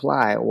have to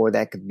comply, or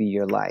that could be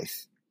your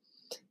life.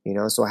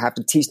 So I have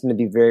to teach them to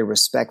be very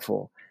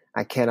respectful.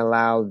 I can't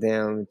allow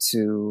them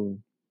to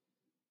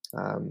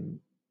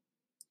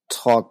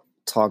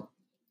talk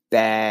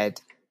bad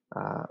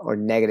or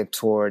negative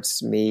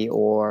towards me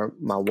or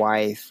my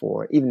wife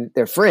or even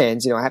their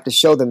friends. I have to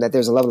show them that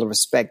there's a level of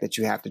respect that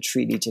you have to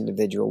treat each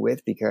individual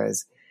with,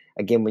 because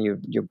again, when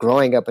you're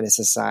growing up in a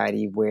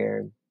society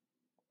where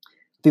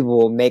people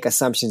will make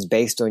assumptions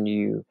based on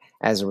you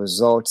as a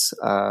result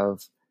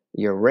of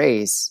your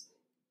race,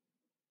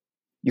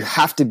 you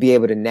have to be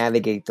able to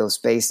navigate those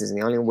spaces.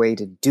 And the only way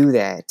to do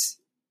that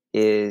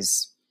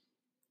is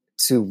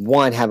to,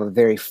 one, have a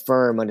very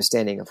firm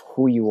understanding of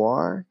who you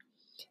are,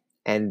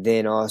 and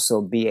then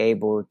also be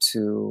able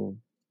to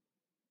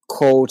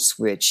code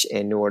switch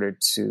in order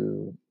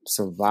to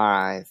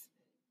survive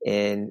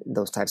in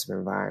those types of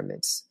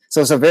environments.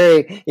 So it's a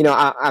very,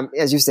 I'm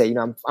as you say,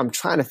 I'm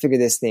trying to figure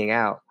this thing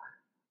out,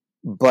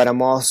 but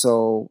I'm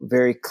also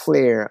very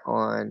clear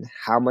on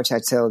how much I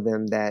tell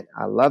them that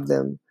I love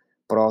them,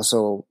 but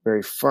also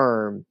very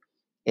firm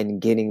in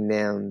getting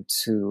them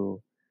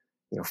to,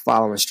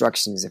 follow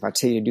instructions. If I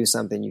tell you to do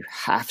something, you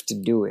have to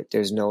do it.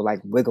 There's no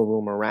like wiggle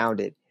room around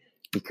it,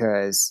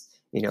 because,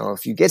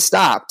 if you get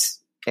stopped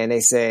and they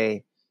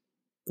say,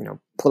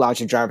 pull out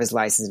your driver's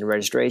license and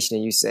registration,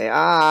 and you say,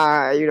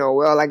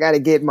 well, I got to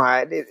get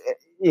my,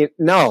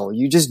 no,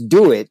 you just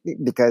do it,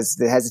 because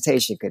the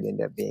hesitation could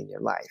end up being your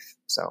life.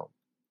 So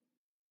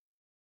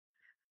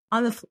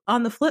on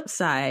the flip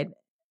side,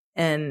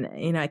 and,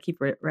 I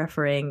keep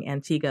referring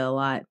Antigua a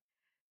lot.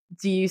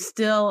 Do you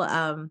still,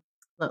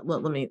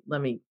 let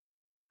me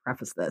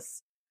preface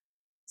this.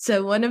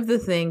 So one of the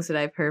things that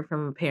I've heard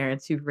from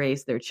parents who've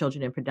raised their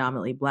children in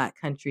predominantly Black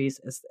countries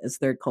as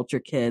third culture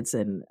kids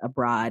and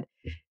abroad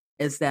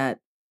is that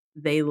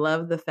they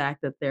love the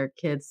fact that their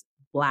kids'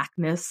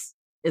 Blackness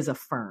is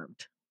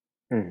affirmed.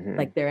 Mm-hmm.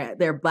 Like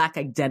their Black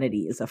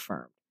identity is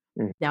affirmed.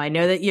 Mm-hmm. Now I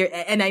know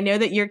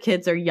that your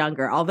kids are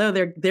younger, although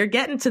they're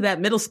getting to that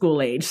middle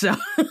school age.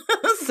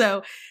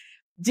 So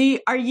do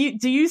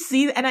you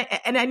see,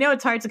 and I know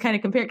it's hard to kind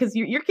of compare because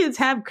your kids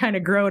have kind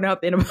of grown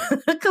up in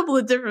a couple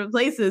of different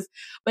places,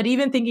 but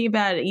even thinking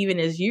about it, even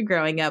as you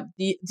growing up,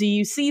 do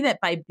you see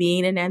that by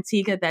being in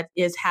Antigua, that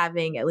is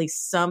having at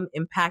least some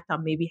impact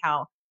on maybe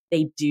how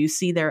they do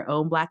see their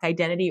own Black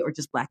identity, or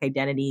just Black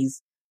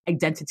identities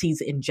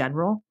in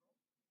general?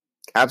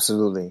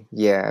 Absolutely.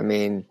 Yeah. I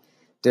mean,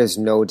 there's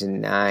no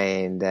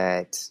denying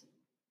that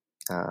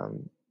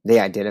they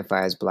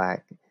identify as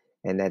Black,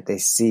 and that they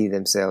see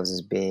themselves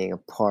as being a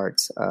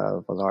part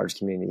of a large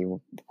community.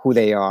 Who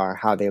they are,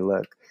 how they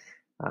look,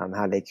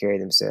 how they carry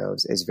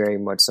themselves is very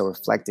much so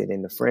reflected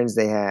in the friends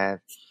they have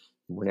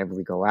whenever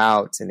we go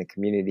out in the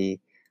community.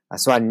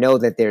 So I know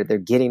that they're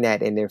getting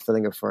that, and they're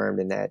feeling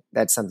affirmed, and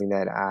that's something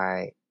that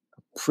I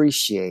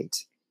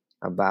appreciate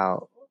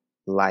about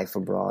life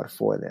abroad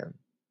for them.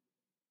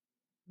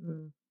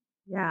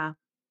 Yeah,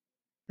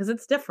 because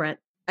it's different.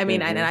 I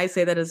mean, and I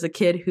say that as a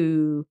kid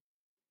who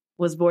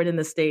was born in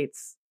the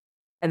States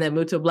and then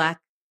moved to a Black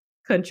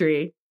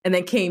country and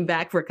then came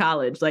back for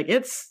college. Like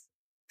it's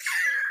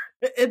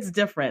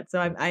different. So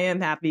I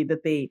am happy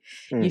that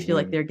you feel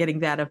like they're getting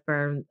that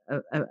affirmed,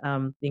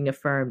 being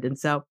affirmed. And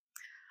so,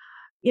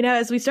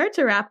 as we start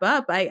to wrap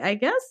up, I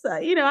guess,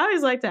 I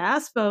always like to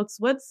ask folks,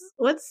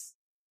 what's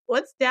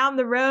down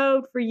the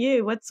road for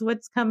you? What's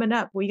coming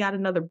up? We got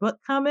another book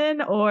coming,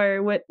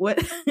 or what are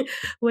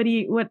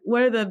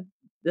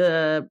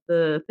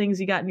the things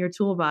you got in your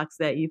toolbox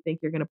that you think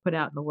you're going to put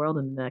out in the world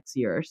in the next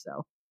year or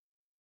so?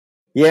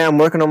 Yeah, I'm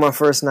working on my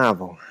first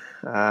novel.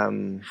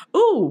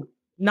 Ooh,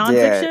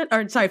 nonfiction,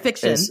 or sorry,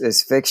 fiction.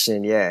 It's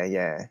fiction.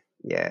 Yeah.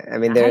 I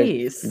mean,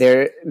 nice.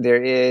 there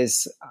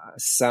is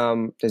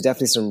there's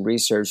definitely some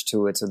research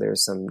to it. So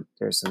there's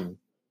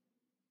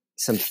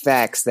some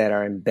facts that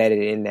are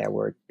embedded in that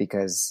work,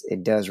 because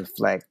it does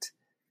reflect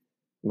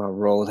my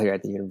role here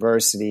at the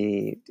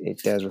university.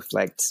 It does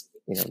reflect,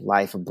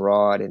 life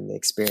abroad and the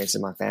experience that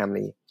my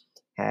family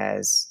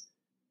has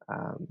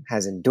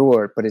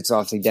endured, but it's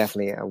also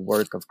definitely a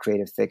work of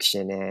creative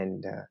fiction,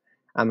 and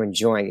I'm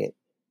enjoying it.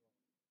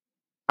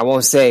 I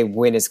won't say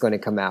when it's going to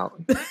come out.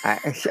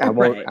 I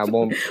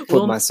won't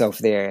put myself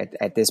there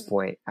at this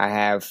point.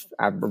 I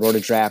wrote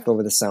a draft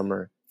over the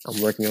summer. I'm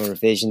working on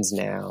revisions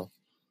now.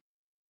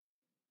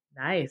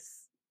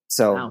 Nice.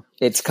 So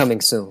It's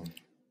coming soon.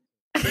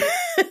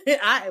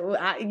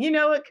 You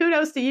know what?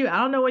 Kudos to you. I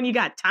don't know when you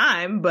got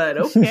time, but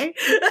okay.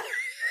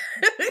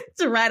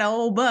 To write a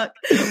whole book.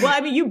 Well,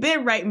 I mean, you've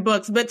been writing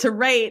books, but to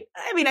write,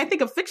 I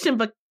think a fiction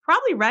book,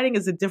 probably writing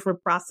is a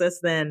different process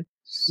than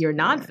your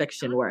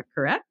nonfiction work,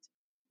 correct?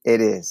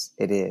 It is.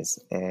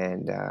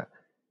 And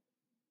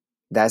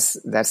that's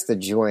the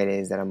joy,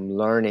 is that I'm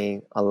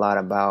learning a lot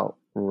about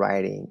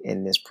writing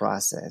in this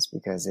process,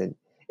 because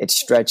it's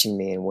stretching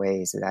me in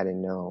ways that I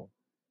didn't know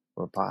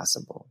were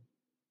possible.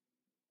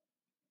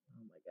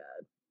 Oh my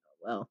God.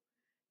 Well,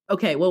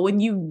 okay. Well, when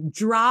you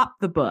drop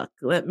the book,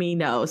 let me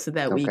know so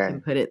that we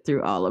can put it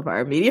through all of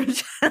our Medium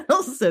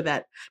channels.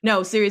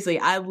 No, seriously,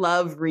 I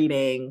love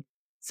reading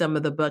some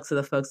of the books of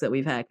the folks that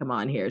we've had come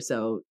on here.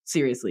 So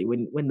seriously,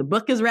 when the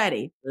book is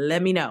ready,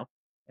 let me know,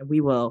 and we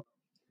will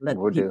let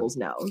people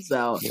know.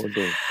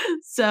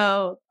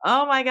 So,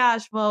 oh my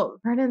gosh. Well,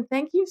 Vernon,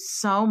 thank you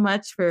so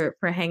much for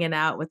hanging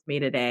out with me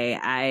today.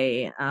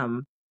 I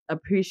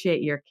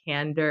appreciate your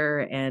candor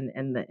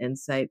and the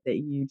insight that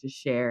you just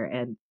share.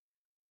 And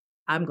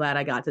I'm glad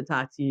I got to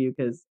talk to you,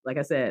 because like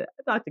I said,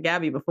 I talked to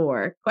Gabby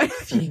before quite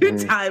a few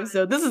times.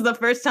 So this is the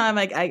first time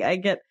I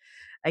get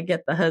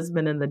the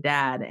husband and the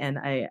dad. And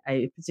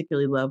I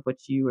particularly love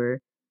what you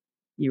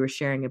were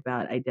sharing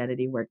about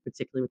identity work,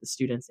 particularly with the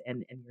students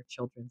and your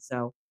children.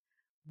 So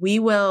we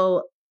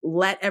will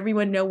let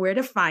everyone know where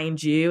to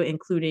find you,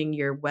 including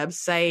your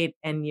website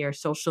and your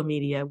social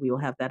media. We will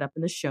have that up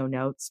in the show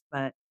notes.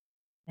 But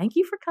thank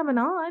you for coming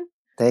on.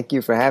 Thank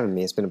you for having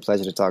me. It's been a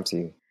pleasure to talk to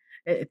you.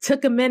 It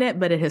took a minute,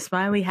 but it has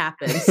finally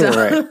happened. So,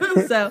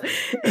 so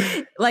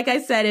like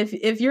I said,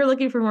 if you're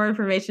looking for more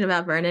information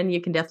about Vernon, you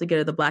can definitely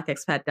go to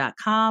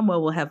theblackexpat.com, where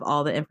we'll have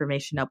all the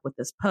information up with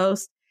this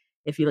post.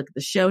 If you look at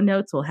the show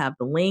notes, we'll have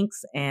the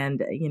links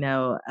and,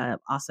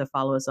 also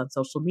follow us on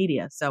social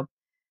media. So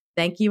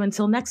thank you.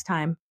 Until next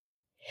time.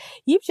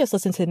 You've just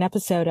listened to an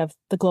episode of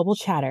The Global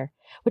Chatter,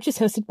 which is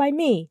hosted by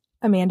me,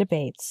 Amanda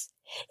Bates.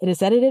 It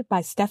is edited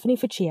by Stephanie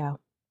Ficcio.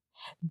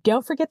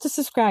 Don't forget to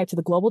subscribe to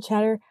The Global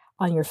Chatter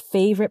on your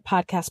favorite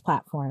podcast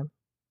platform.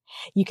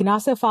 You can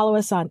also follow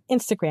us on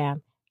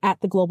Instagram at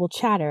The Global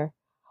Chatter,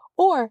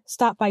 or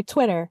stop by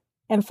Twitter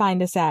and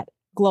find us at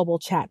Global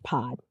Chat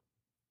Pod.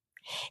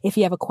 If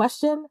you have a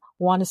question,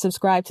 want to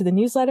subscribe to the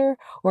newsletter,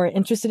 or are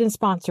interested in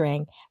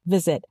sponsoring,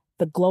 visit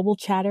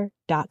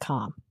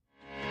theglobalchatter.com.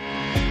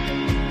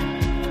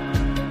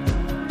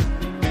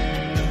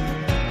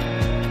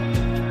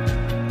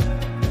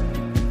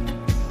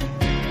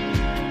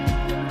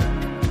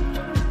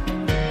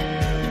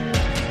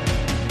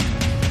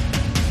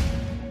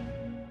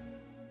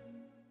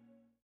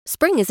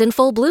 Spring is in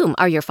full bloom.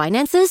 Are your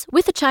finances?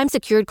 With the Chime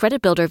Secured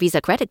Credit Builder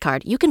Visa Credit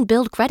Card, you can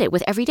build credit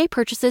with everyday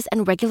purchases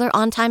and regular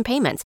on-time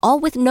payments,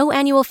 all with no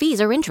annual fees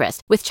or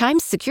interest. With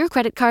Chime's Secure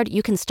Credit Card,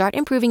 you can start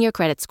improving your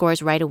credit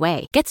scores right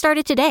away. Get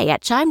started today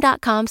at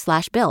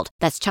chime.com/build.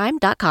 That's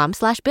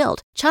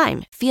chime.com/build.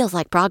 Chime feels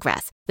like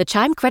progress. The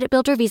Chime Credit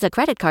Builder Visa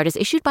Credit Card is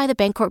issued by the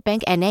Bancorp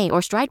Bank N.A.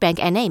 or Stride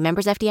Bank N.A.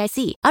 members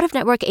FDIC.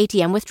 Out-of-network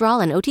ATM withdrawal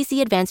and OTC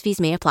advance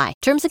fees may apply.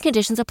 Terms and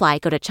conditions apply.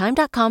 Go to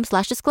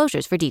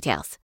chime.com/disclosures for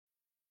details.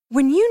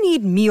 When you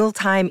need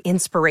mealtime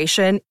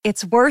inspiration,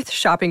 it's worth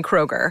shopping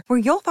Kroger, where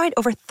you'll find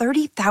over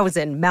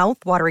 30,000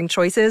 mouth-watering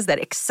choices that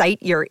excite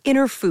your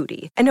inner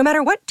foodie. And no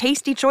matter what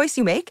tasty choice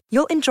you make,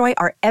 you'll enjoy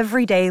our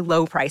everyday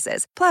low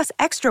prices, plus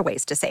extra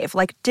ways to save,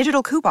 like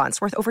digital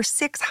coupons worth over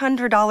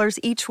 $600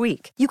 each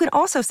week. You can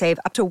also save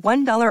up to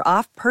 $1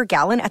 off per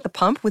gallon at the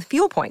pump with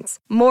fuel points.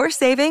 More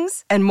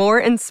savings and more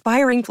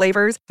inspiring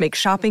flavors make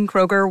shopping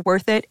Kroger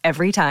worth it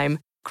every time.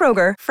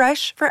 Kroger,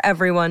 fresh for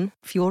everyone.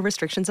 Fuel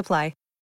restrictions apply.